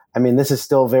I mean, this is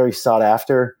still very sought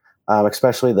after,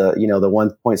 especially the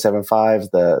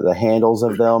 1.75, the handles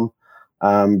of them.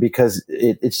 Because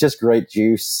it's just great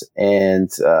juice,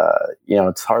 and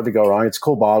it's hard to go wrong. It's a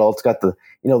cool bottle. It's got the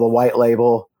the white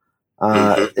label.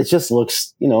 It just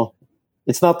looks,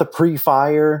 it's not the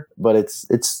pre-fire, but it's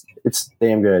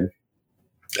damn good.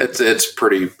 It's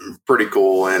pretty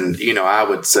cool, and I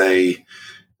would say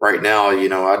right now,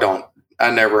 I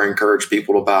never encourage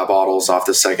people to buy bottles off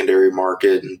the secondary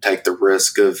market and take the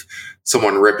risk of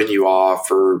someone ripping you off,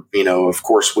 or, of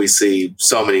course we see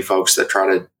so many folks that try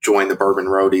to join the bourbon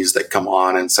roadies that come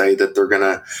on and say that they're going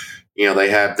to, they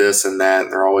have this and that,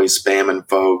 and they're always spamming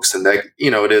folks. And that,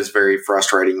 it is very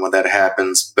frustrating when that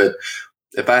happens. But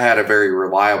if I had a very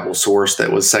reliable source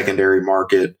that was secondary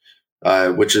market,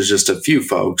 which is just a few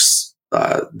folks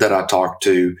that I talked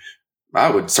to,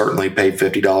 I would certainly pay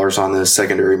 $50 on this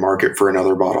secondary market for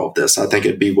another bottle of this. I think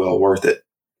it'd be well worth it.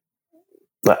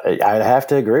 I'd have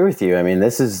to agree with you. I mean,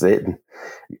 this is it.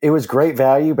 It was great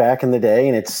value back in the day,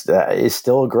 and it's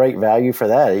still a great value for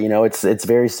that. It's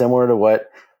very similar to what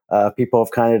people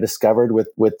have kind of discovered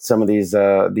with some of these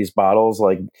bottles,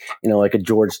 like like a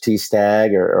George T.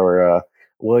 Stagg or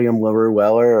William LaRue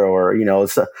Weller, or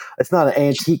it's not an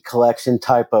antique collection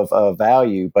type of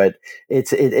value, but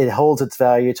it holds its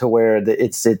value to where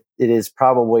it is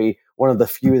probably one of the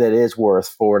few that is worth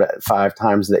 4 to 5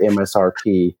 times the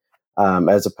MSRP.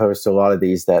 As opposed to a lot of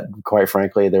these that, quite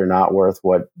frankly, they're not worth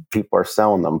what people are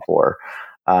selling them for.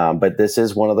 But this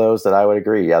is one of those that I would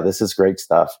agree. Yeah, this is great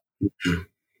stuff.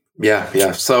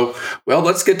 Yeah. So, well,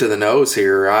 let's get to the nose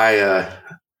here.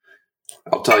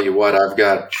 I'll tell you what, I've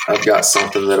got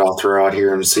something that I'll throw out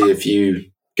here and see if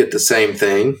you get the same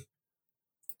thing.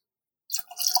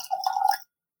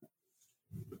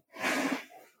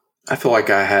 I feel like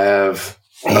I have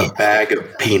a bag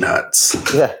of peanuts.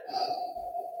 Yeah.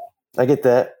 I get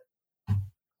that.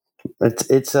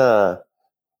 It's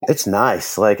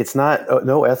nice. Like, it's not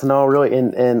no ethanol really,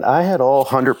 and I had all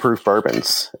 100 proof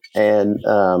bourbons, and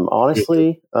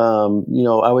honestly,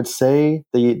 I would say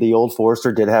the Old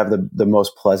Forester did have the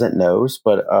most pleasant nose,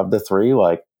 but of the three,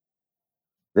 like,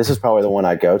 this is probably the one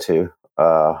I'd go to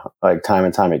like time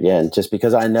and time again, just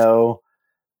because I know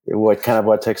what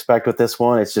to expect with this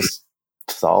one. It's just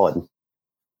solid,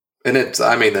 and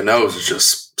the nose is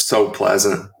just so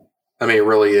pleasant. I mean, it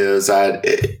really is.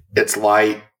 It's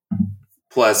light,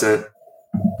 pleasant.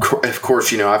 Of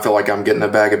course, I feel like I'm getting a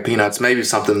bag of peanuts. Maybe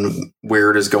something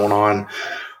weird is going on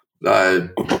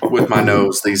with my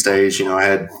nose these days. I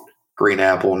had green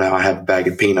apple. Now I have a bag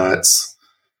of peanuts.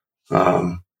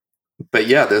 But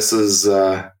yeah, this is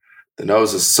the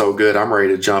nose is so good. I'm ready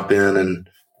to jump in and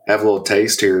have a little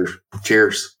taste here.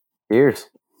 Cheers. Cheers.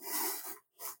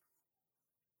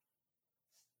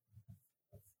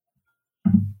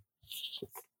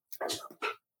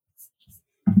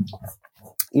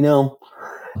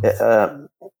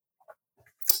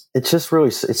 It's just really,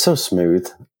 it's so smooth.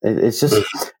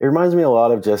 It reminds me a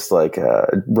lot of just like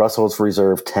Russell's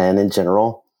Reserve 10 in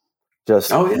general. Just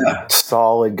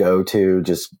solid go-to.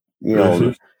 Just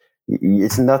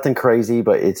it's nothing crazy,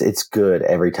 but it's good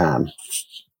every time.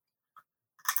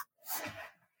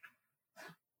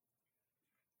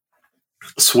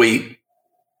 Sweet.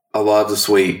 I love the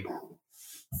sweet.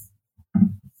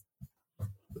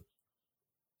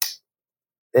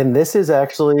 And this is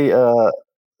actually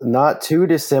not too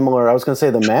dissimilar. I was going to say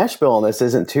the mash bill on this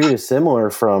isn't too dissimilar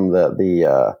from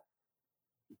the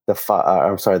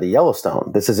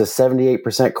Yellowstone. This is a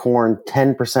 78% corn,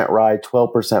 10% rye,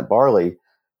 12% barley.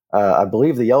 I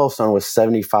believe the Yellowstone was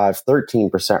 75,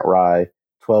 13% rye,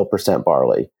 12%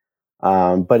 barley.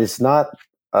 But it's not.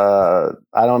 I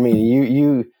don't mean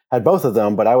you had both of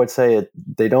them, but I would say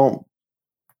they don't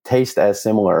taste as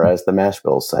similar as the mash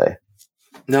bills say.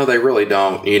 No, they really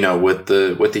don't. With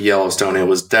the Yellowstone, it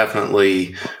was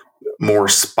definitely more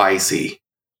spicy.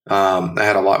 I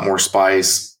had a lot more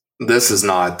spice. This is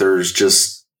not. There's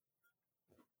just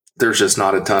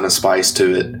not a ton of spice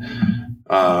to it.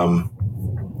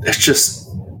 It's just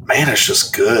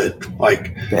good.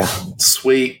 Like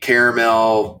sweet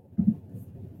caramel.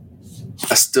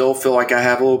 I still feel like I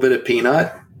have a little bit of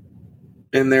peanut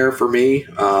in there for me.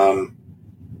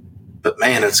 But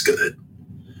man, it's good.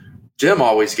 Jim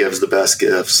always gives the best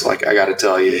gifts. Like, I got to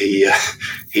tell you,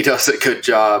 he does a good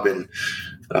job, and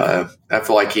I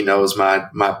feel like he knows my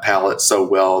palate so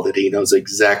well that he knows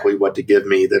exactly what to give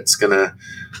me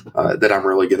that I'm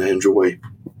really gonna enjoy.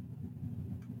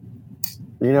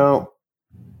 The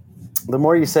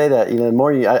more you say that, the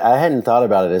more I hadn't thought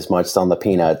about it as much on the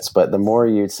peanuts, but the more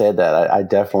you said that, I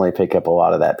definitely pick up a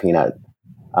lot of that peanut.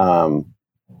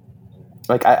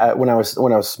 Like when I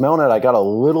was smelling it, I got a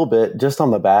little bit just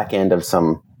on the back end of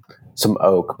some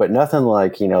oak, but nothing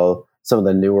like, some of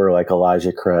the newer, like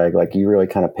Elijah Craig, like you really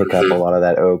kind of pick up a lot of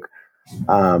that oak.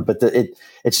 But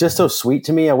it's just so sweet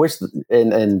to me. I wish,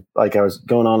 and like I was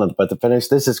going on, but the finish,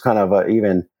 this is kind of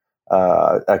even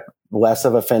less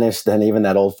of a finish than even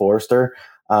that Old Forester.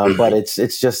 But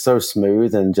it's just so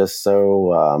smooth and just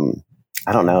so,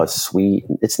 I don't know, it's sweet.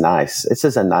 It's nice. It's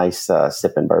just a nice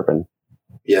sipping bourbon.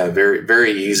 Yeah, very,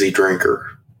 very easy drinker.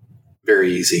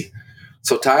 Very easy.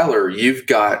 So, Tyler, you've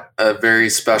got a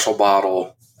very special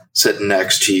bottle sitting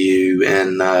next to you,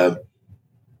 and I'd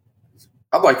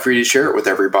like for you to share it with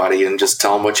everybody and just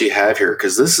tell them what you have here,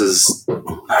 because this is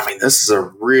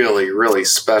a really, really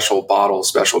special bottle,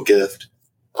 special gift.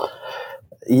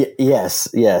 Yes.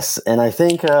 And I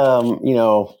think,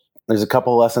 there's a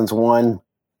couple lessons. One,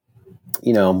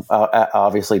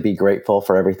 obviously be grateful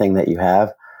for everything that you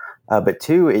have. But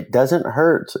two, it doesn't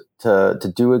hurt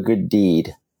to do a good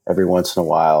deed every once in a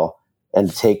while and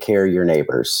to take care of your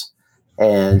neighbors.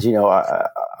 And,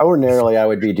 ordinarily I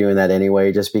would be doing that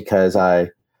anyway, just because I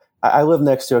live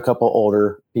next to a couple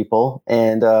older people,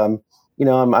 and, I'm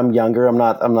younger. I'm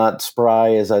not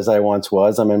spry as I once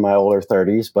was. I'm in my older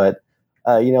 30s, but,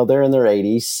 they're in their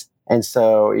 80s. And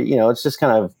so, it's just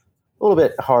kind of a little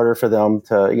bit harder for them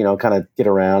to, kind of get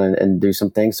around and do some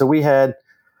things. So we had,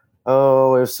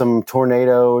 there's some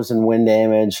tornadoes and wind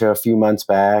damage a few months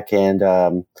back,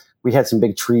 and we had some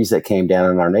big trees that came down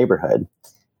in our neighborhood.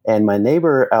 And my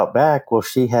neighbor out back,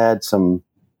 she had some,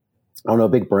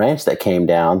 big branch that came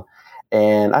down,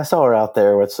 and I saw her out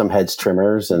there with some hedge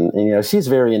trimmers, and she's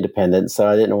very independent, so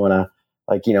I didn't want to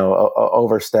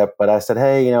overstep. But I said,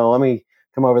 hey, let me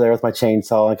come over there with my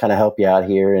chainsaw and kind of help you out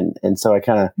here. And so I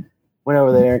kind of went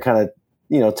over there and kind of,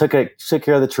 took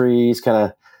care of the trees, kind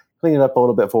of clean it up a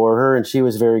little bit for her, and she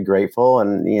was very grateful.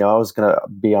 And I was going to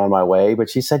be on my way, but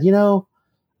she said,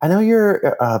 I know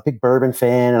you're a big bourbon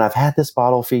fan, and I've had this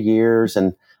bottle for years,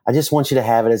 and I just want you to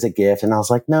have it as a gift. And I was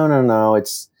like, no,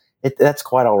 that's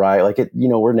quite all right. Like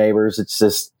we're neighbors. It's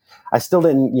just I still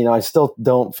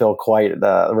don't feel quite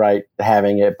right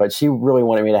having it, but she really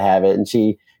wanted me to have it, and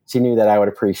she knew that I would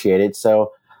appreciate it.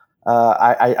 So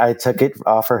I took it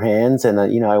off her hands, and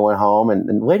I went home,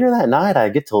 and later that night I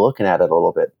get to looking at it a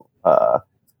little bit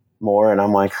more, and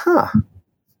I'm like,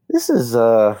 this is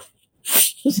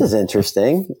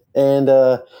interesting. And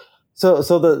so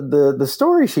the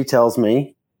story she tells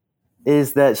me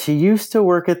is that she used to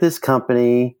work at this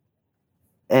company,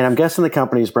 and I'm guessing the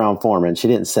company is Brown-Forman. She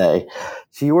didn't say.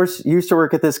 She used to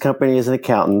work at this company as an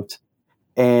accountant,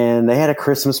 and they had a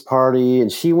Christmas party,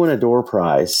 and she won a door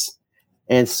prize.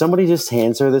 And somebody just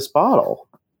hands her this bottle.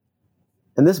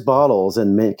 And this bottle is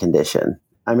in mint condition.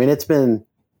 I mean, it's been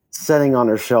sitting on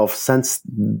her shelf since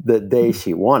the day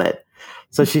she won it.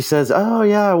 So she says, oh,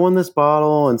 yeah, I won this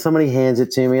bottle, and somebody hands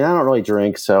it to me, and I don't really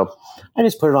drink, so I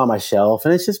just put it on my shelf,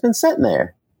 and it's just been sitting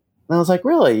there. And I was like,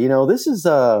 really? This is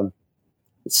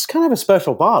it's kind of a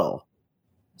special bottle.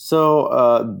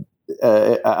 So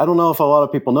I don't know if a lot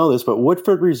of people know this, but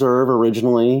Woodford Reserve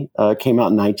originally came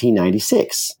out in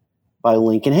 1996 by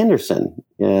Lincoln Henderson.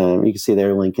 You can see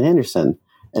there Lincoln Henderson.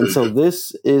 And so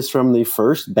this is from the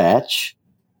first batch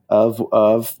of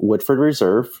Woodford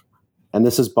Reserve, and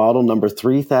this is bottle number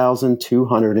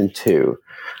 3,202.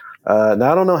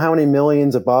 Now I don't know how many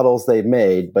millions of bottles they've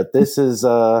made, but this is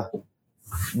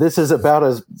about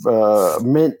as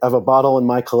mint of a bottle in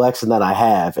my collection that I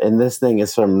have, and this thing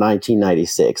is from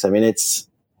 1996. I mean, it's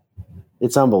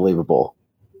unbelievable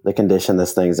the condition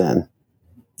this thing's in.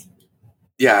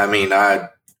 Yeah, I mean,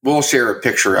 we'll share a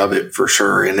picture of it for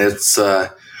sure, and it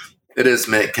is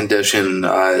mint condition.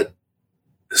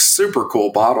 Super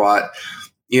cool bottle.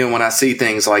 When I see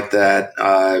things like that,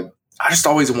 I just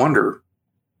always wonder.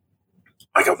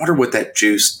 I wonder what that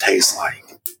juice tastes like.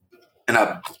 And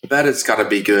I bet it's got to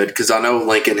be good because I know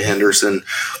Lincoln Henderson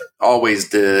always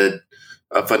did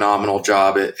a phenomenal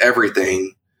job at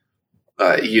everything,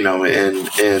 and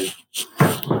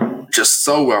just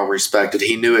so well respected.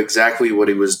 He knew exactly what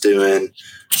he was doing.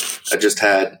 I just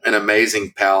had an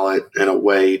amazing palate and a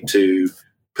way to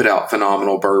put out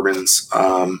phenomenal bourbons.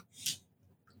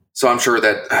 So I'm sure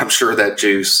that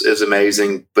juice is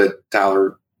amazing, but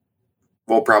Tyler,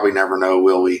 we'll probably never know,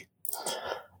 will we?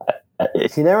 You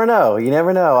never know.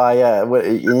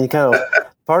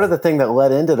 Part of the thing that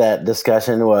led into that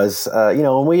discussion was,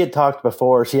 when we had talked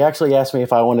before, she actually asked me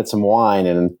if I wanted some wine,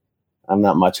 and I'm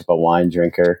not much of a wine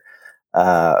drinker.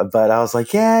 But I was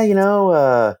like,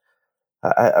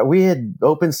 we had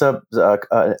opened some,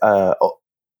 an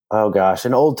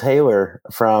Old Taylor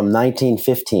from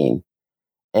 1915.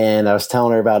 And I was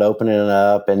telling her about opening it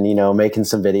up and, making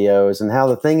some videos, and how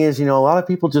the thing is, a lot of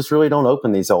people just really don't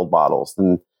open these old bottles.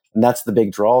 And that's the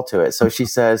big draw to it. So she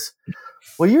says,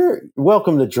 well, you're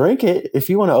welcome to drink it. If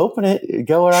you want to open it,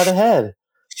 go right ahead.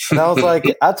 And I was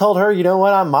like, I told her, you know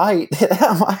what? I might.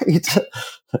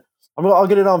 I'll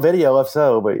get it on video if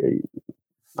so, but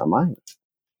I might.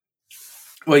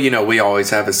 Well, we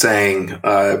always have a saying,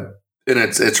 and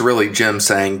it's really Jim's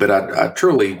saying, but I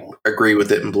truly agree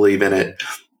with it and believe in it.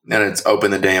 And it's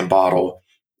open the damn bottle.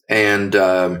 And,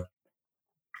 I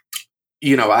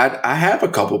have a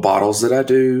couple bottles that I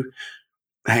do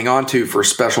hang on to for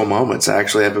special moments. I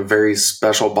actually have a very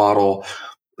special bottle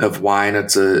of wine.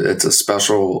 It's a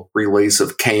special release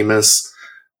of Caymus,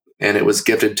 and it was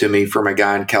gifted to me from a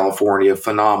guy in California, a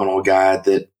phenomenal guy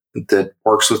that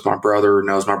works with my brother,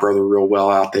 knows my brother real well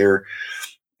out there.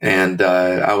 And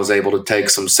I was able to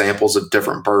take some samples of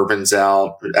different bourbons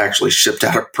out. It actually shipped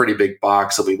out a pretty big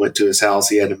box. So we went to his house.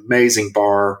 He had an amazing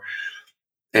bar,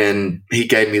 and he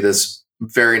gave me this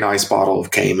very nice bottle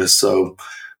of Caymus. So,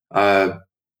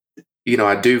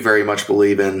 I do very much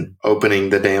believe in opening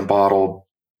the damn bottle,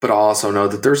 but I also know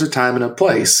that there's a time and a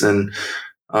place. And,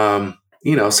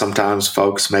 sometimes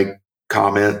folks make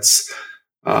comments,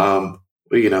 got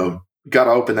to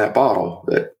open that bottle.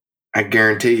 But I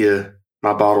guarantee you,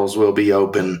 my bottles will be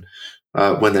open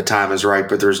when the time is right,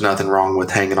 but there's nothing wrong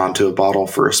with hanging on to a bottle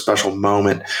for a special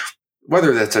moment,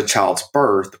 whether that's a child's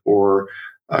birth or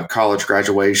a college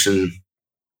graduation,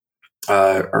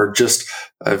 or just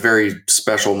a very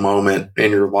special moment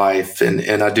in your life.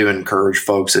 And I do encourage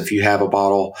folks, if you have a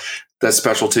bottle that's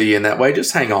special to you in that way,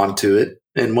 just hang on to it.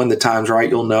 And when the time's right,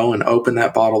 you'll know, and open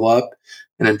that bottle up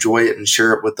and enjoy it and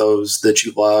share it with those that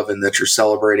you love and that you're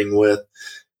celebrating with.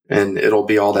 And it'll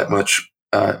be all that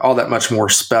much more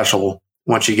special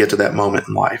once you get to that moment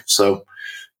in life. So,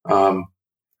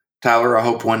 Tyler, I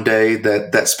hope one day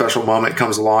that special moment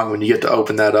comes along when you get to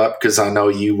open that up, because I know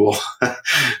you will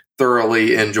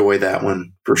thoroughly enjoy that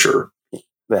one for sure.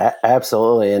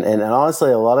 Absolutely. And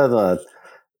honestly, a lot of the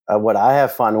what I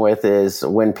have fun with is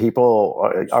when people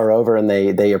are over and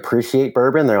they appreciate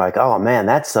bourbon. They're like, oh man,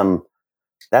 that's some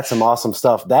awesome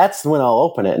stuff. That's when I'll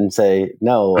open it and say,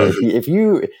 no, if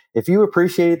you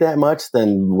appreciate it that much,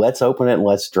 then let's open it and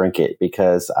let's drink it,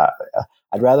 because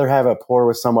I'd rather have a pour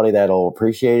with somebody that'll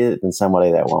appreciate it than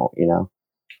somebody that won't,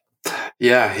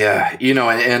 Yeah.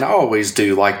 And I always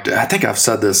do. I think I've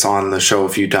said this on the show a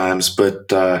few times,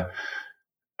 but I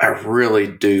really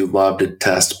do love to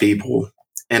test people.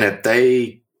 And if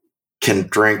they can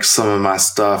drink some of my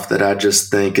stuff that I just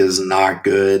think is not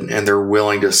good, and they're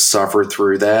willing to suffer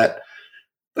through that,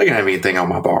 they can have anything on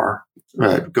my bar.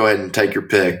 Go ahead and take your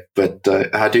pick. But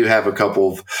I do have a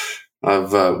couple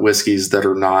of whiskeys that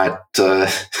are not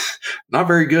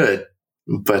very good,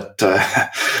 but I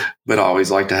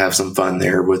always like to have some fun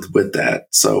there with that.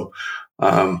 So,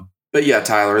 but yeah,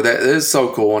 Tyler, that is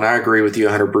so cool, and I agree with you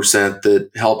 100%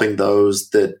 that helping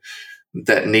those that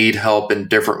need help in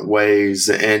different ways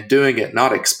and doing it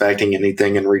not expecting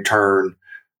anything in return.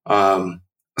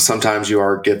 Sometimes you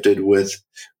are gifted with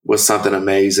something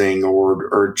amazing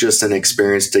or just an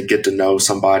experience to get to know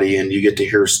somebody, and you get to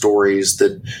hear stories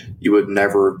that you would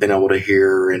never have been able to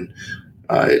hear. And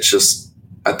it's just,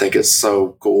 I think it's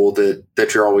so cool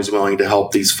that you're always willing to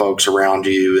help these folks around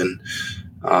you. And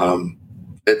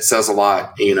it says a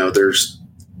lot.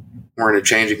 We're in a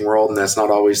changing world, and that's not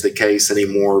always the case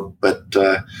anymore. But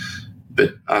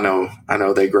I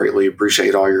know they greatly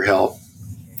appreciate all your help.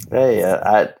 Hey,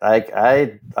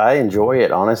 I enjoy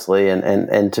it, honestly,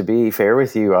 and to be fair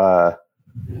with you,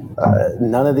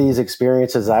 none of these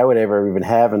experiences I would ever even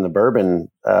have in the bourbon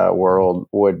world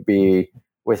would be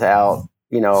without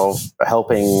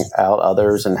helping out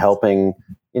others and helping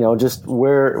just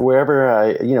wherever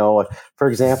I for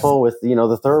example, with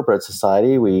the Thoroughbred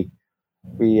Society, we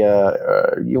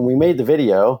made the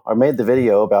video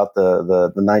about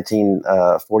the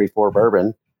 1944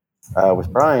 bourbon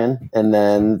with Brian, and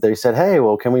then they said, "Hey,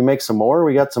 well, can we make some more?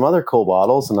 We got some other cool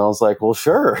bottles." And I was like, "Well,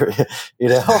 sure,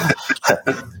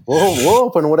 we'll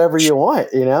open whatever you want.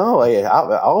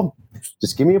 I'll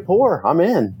just give me a pour. I'm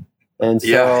in." And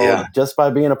so, just by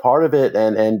being a part of it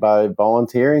and by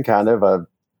volunteering, kind of,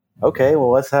 okay, well,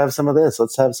 let's have some of this.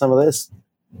 Let's have some of this.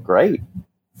 Great,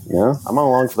 I'm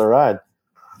along for the ride.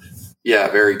 Yeah,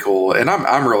 very cool. And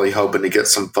I'm really hoping to get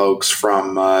some folks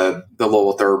from the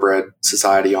Louisville Thoroughbred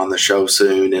Society on the show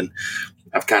soon. And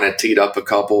I've kind of teed up a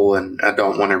couple, and I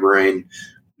don't want to bring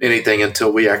anything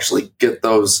until we actually get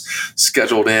those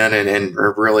scheduled in and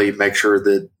really make sure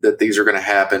that these are going to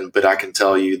happen. But I can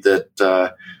tell you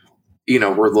that,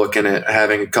 we're looking at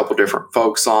having a couple different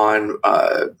folks on,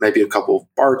 maybe a couple of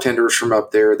bartenders from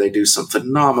up there. They do some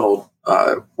phenomenal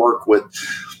work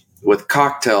with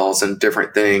cocktails and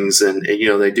different things. And,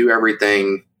 they do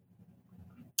everything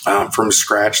from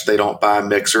scratch. They don't buy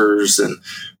mixers and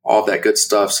all that good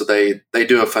stuff. So they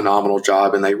do a phenomenal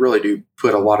job, and they really do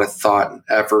put a lot of thought and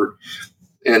effort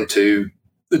into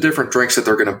the different drinks that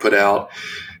they're going to put out.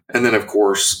 And then, of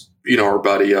course, our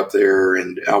buddy up there,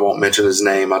 and I won't mention his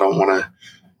name. I don't want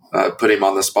to put him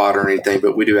on the spot or anything,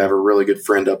 but we do have a really good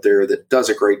friend up there that does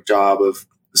a great job of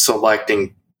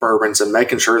selecting bourbons and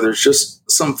making sure there's just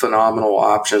some phenomenal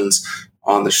options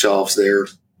on the shelves there.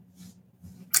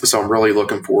 So I'm really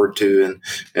looking forward to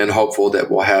and hopeful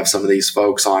that we'll have some of these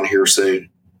folks on here soon.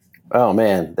 Oh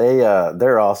man,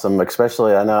 they're awesome.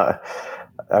 Especially, I know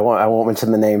I won't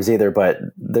mention the names either, but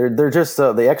they're just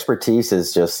the expertise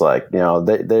is just like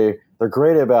they're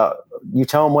great about, you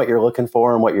tell them what you're looking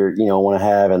for and what you're want to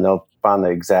have, and they'll find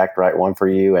the exact right one for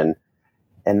you. And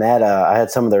that I had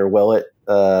some of their Willet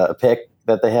pick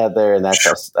that they had there, and that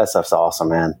stuff's awesome,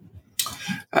 man.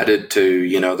 I did too.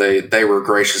 They were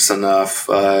gracious enough.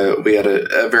 We had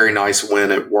a very nice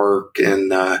win at work,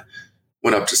 and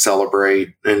went up to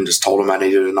celebrate and just told them I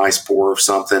needed a nice pour of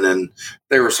something, and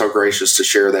they were so gracious to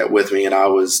share that with me, and I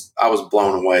was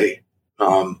blown away.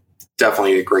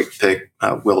 Definitely a great pick,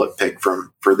 Willet pick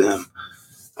for them.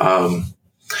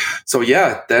 So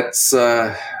yeah, that's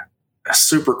a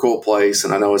super cool place,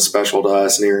 and I know it's special to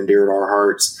us, near and dear to our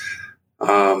hearts.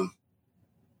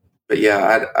 But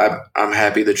yeah, I'm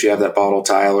happy that you have that bottle,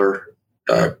 Tyler.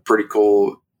 Pretty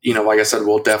cool. Like I said,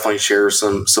 we'll definitely share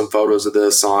some photos of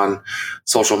this on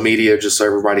social media, just so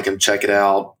everybody can check it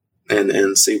out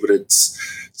and see what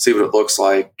it looks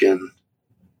like. And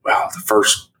wow,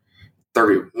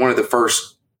 one of the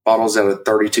first bottles out of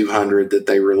 3,200 that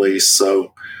they released.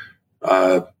 So,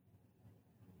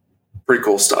 pretty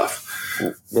cool stuff.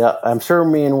 Yeah, I'm sure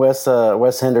me and Wes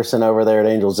Henderson over there at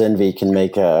Angel's Envy can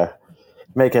make an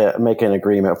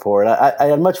agreement for it.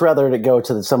 I'd much rather it go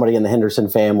to somebody in the Henderson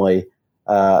family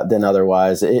than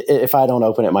otherwise. If I don't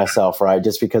open it myself, right?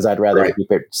 Just because I'd rather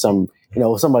keep it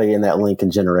somebody in that Lincoln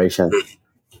generation.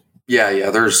 Yeah.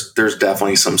 There's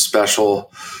definitely some special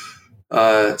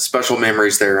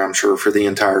memories there, I'm sure, for the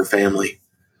entire family.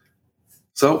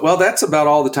 So, well, that's about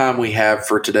all the time we have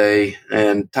for today.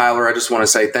 And Tyler, I just want to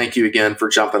say thank you again for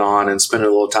jumping on and spending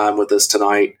a little time with us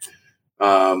tonight.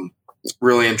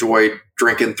 Really enjoyed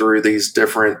drinking through these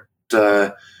different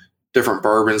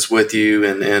bourbons with you,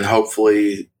 and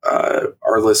hopefully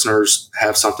our listeners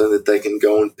have something that they can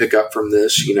go and pick up from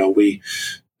this. We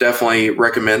definitely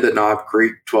recommend that Knob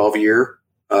Creek 12-year,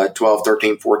 12,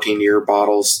 13, 14-year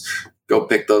bottles. Go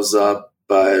pick those up.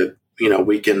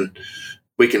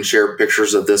 We can share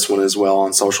pictures of this one as well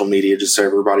on social media, just so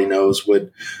everybody knows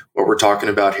what we're talking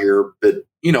about here. But,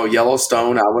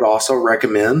 Yellowstone, I would also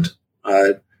recommend.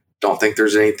 Don't think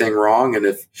there's anything wrong. And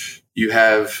if you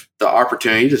have the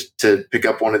opportunity to pick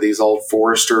up one of these old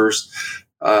Foresters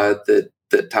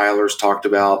that Tyler's talked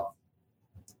about,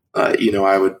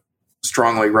 I would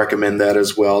strongly recommend that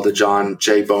as well. The John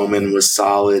J. Bowman was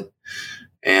solid.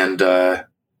 And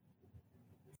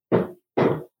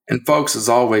folks, as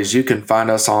always, you can find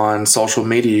us on social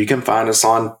media. You can find us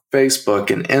on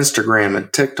Facebook and Instagram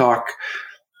and TikTok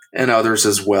and others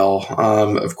as well.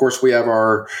 Of course, we have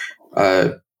our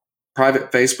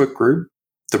private Facebook group,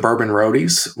 the Bourbon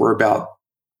Roadies. We're about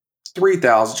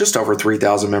 3,000, just over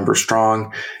 3,000 members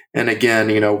strong. And again,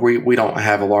 we don't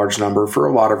have a large number for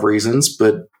a lot of reasons,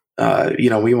 but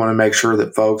we want to make sure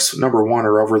that folks, number one,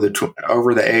 are over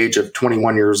the age of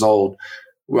 21 years old.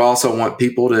 We also want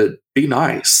people to be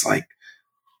nice. Like,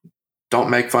 don't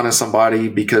make fun of somebody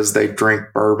because they drink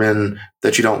bourbon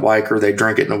that you don't like, or they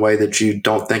drink it in a way that you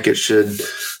don't think it should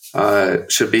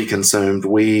be consumed.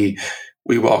 We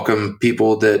welcome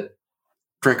people that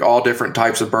drink all different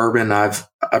types of bourbon. I've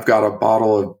got a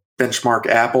bottle of Benchmark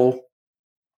Apple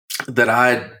that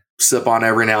I sip on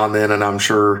every now and then, and I'm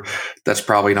sure that's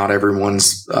probably not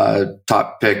everyone's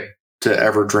top pick to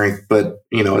ever drink, but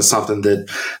it's something that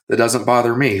doesn't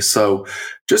bother me. So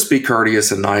just be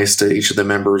courteous and nice to each of the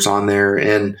members on there.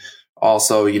 And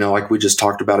also, like we just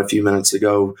talked about a few minutes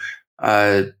ago,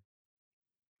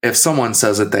 if someone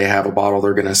says that they have a bottle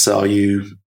they're going to sell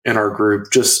you in our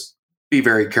group, just be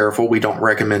very careful. We don't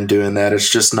recommend doing that. It's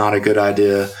just not a good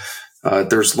idea.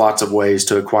 There's lots of ways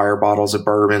to acquire bottles of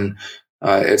bourbon.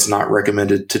 It's not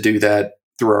recommended to do that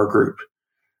through our group.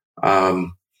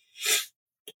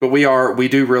 But we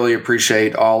do really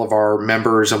appreciate all of our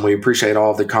members, and we appreciate all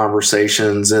of the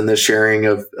conversations and the sharing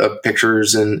of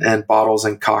pictures and bottles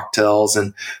and cocktails.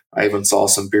 And I even saw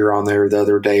some beer on there the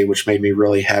other day, which made me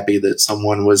really happy that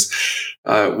someone was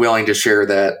willing to share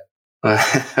that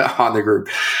on the group.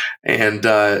 And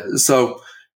so,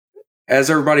 as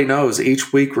everybody knows,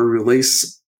 each week we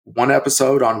release one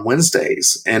episode on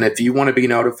Wednesdays. And if you want to be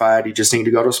notified, you just need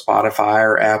to go to Spotify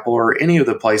or Apple or any of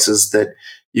the places that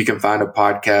you can find a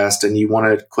podcast, and you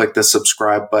want to click the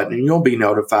subscribe button, and you'll be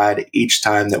notified each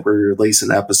time that we release an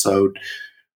episode.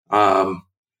 So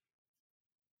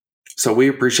we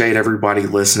appreciate everybody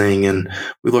listening, and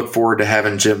we look forward to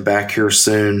having Jim back here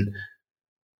soon.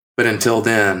 But until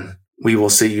then, we will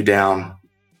see you down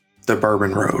the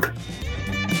Bourbon Road.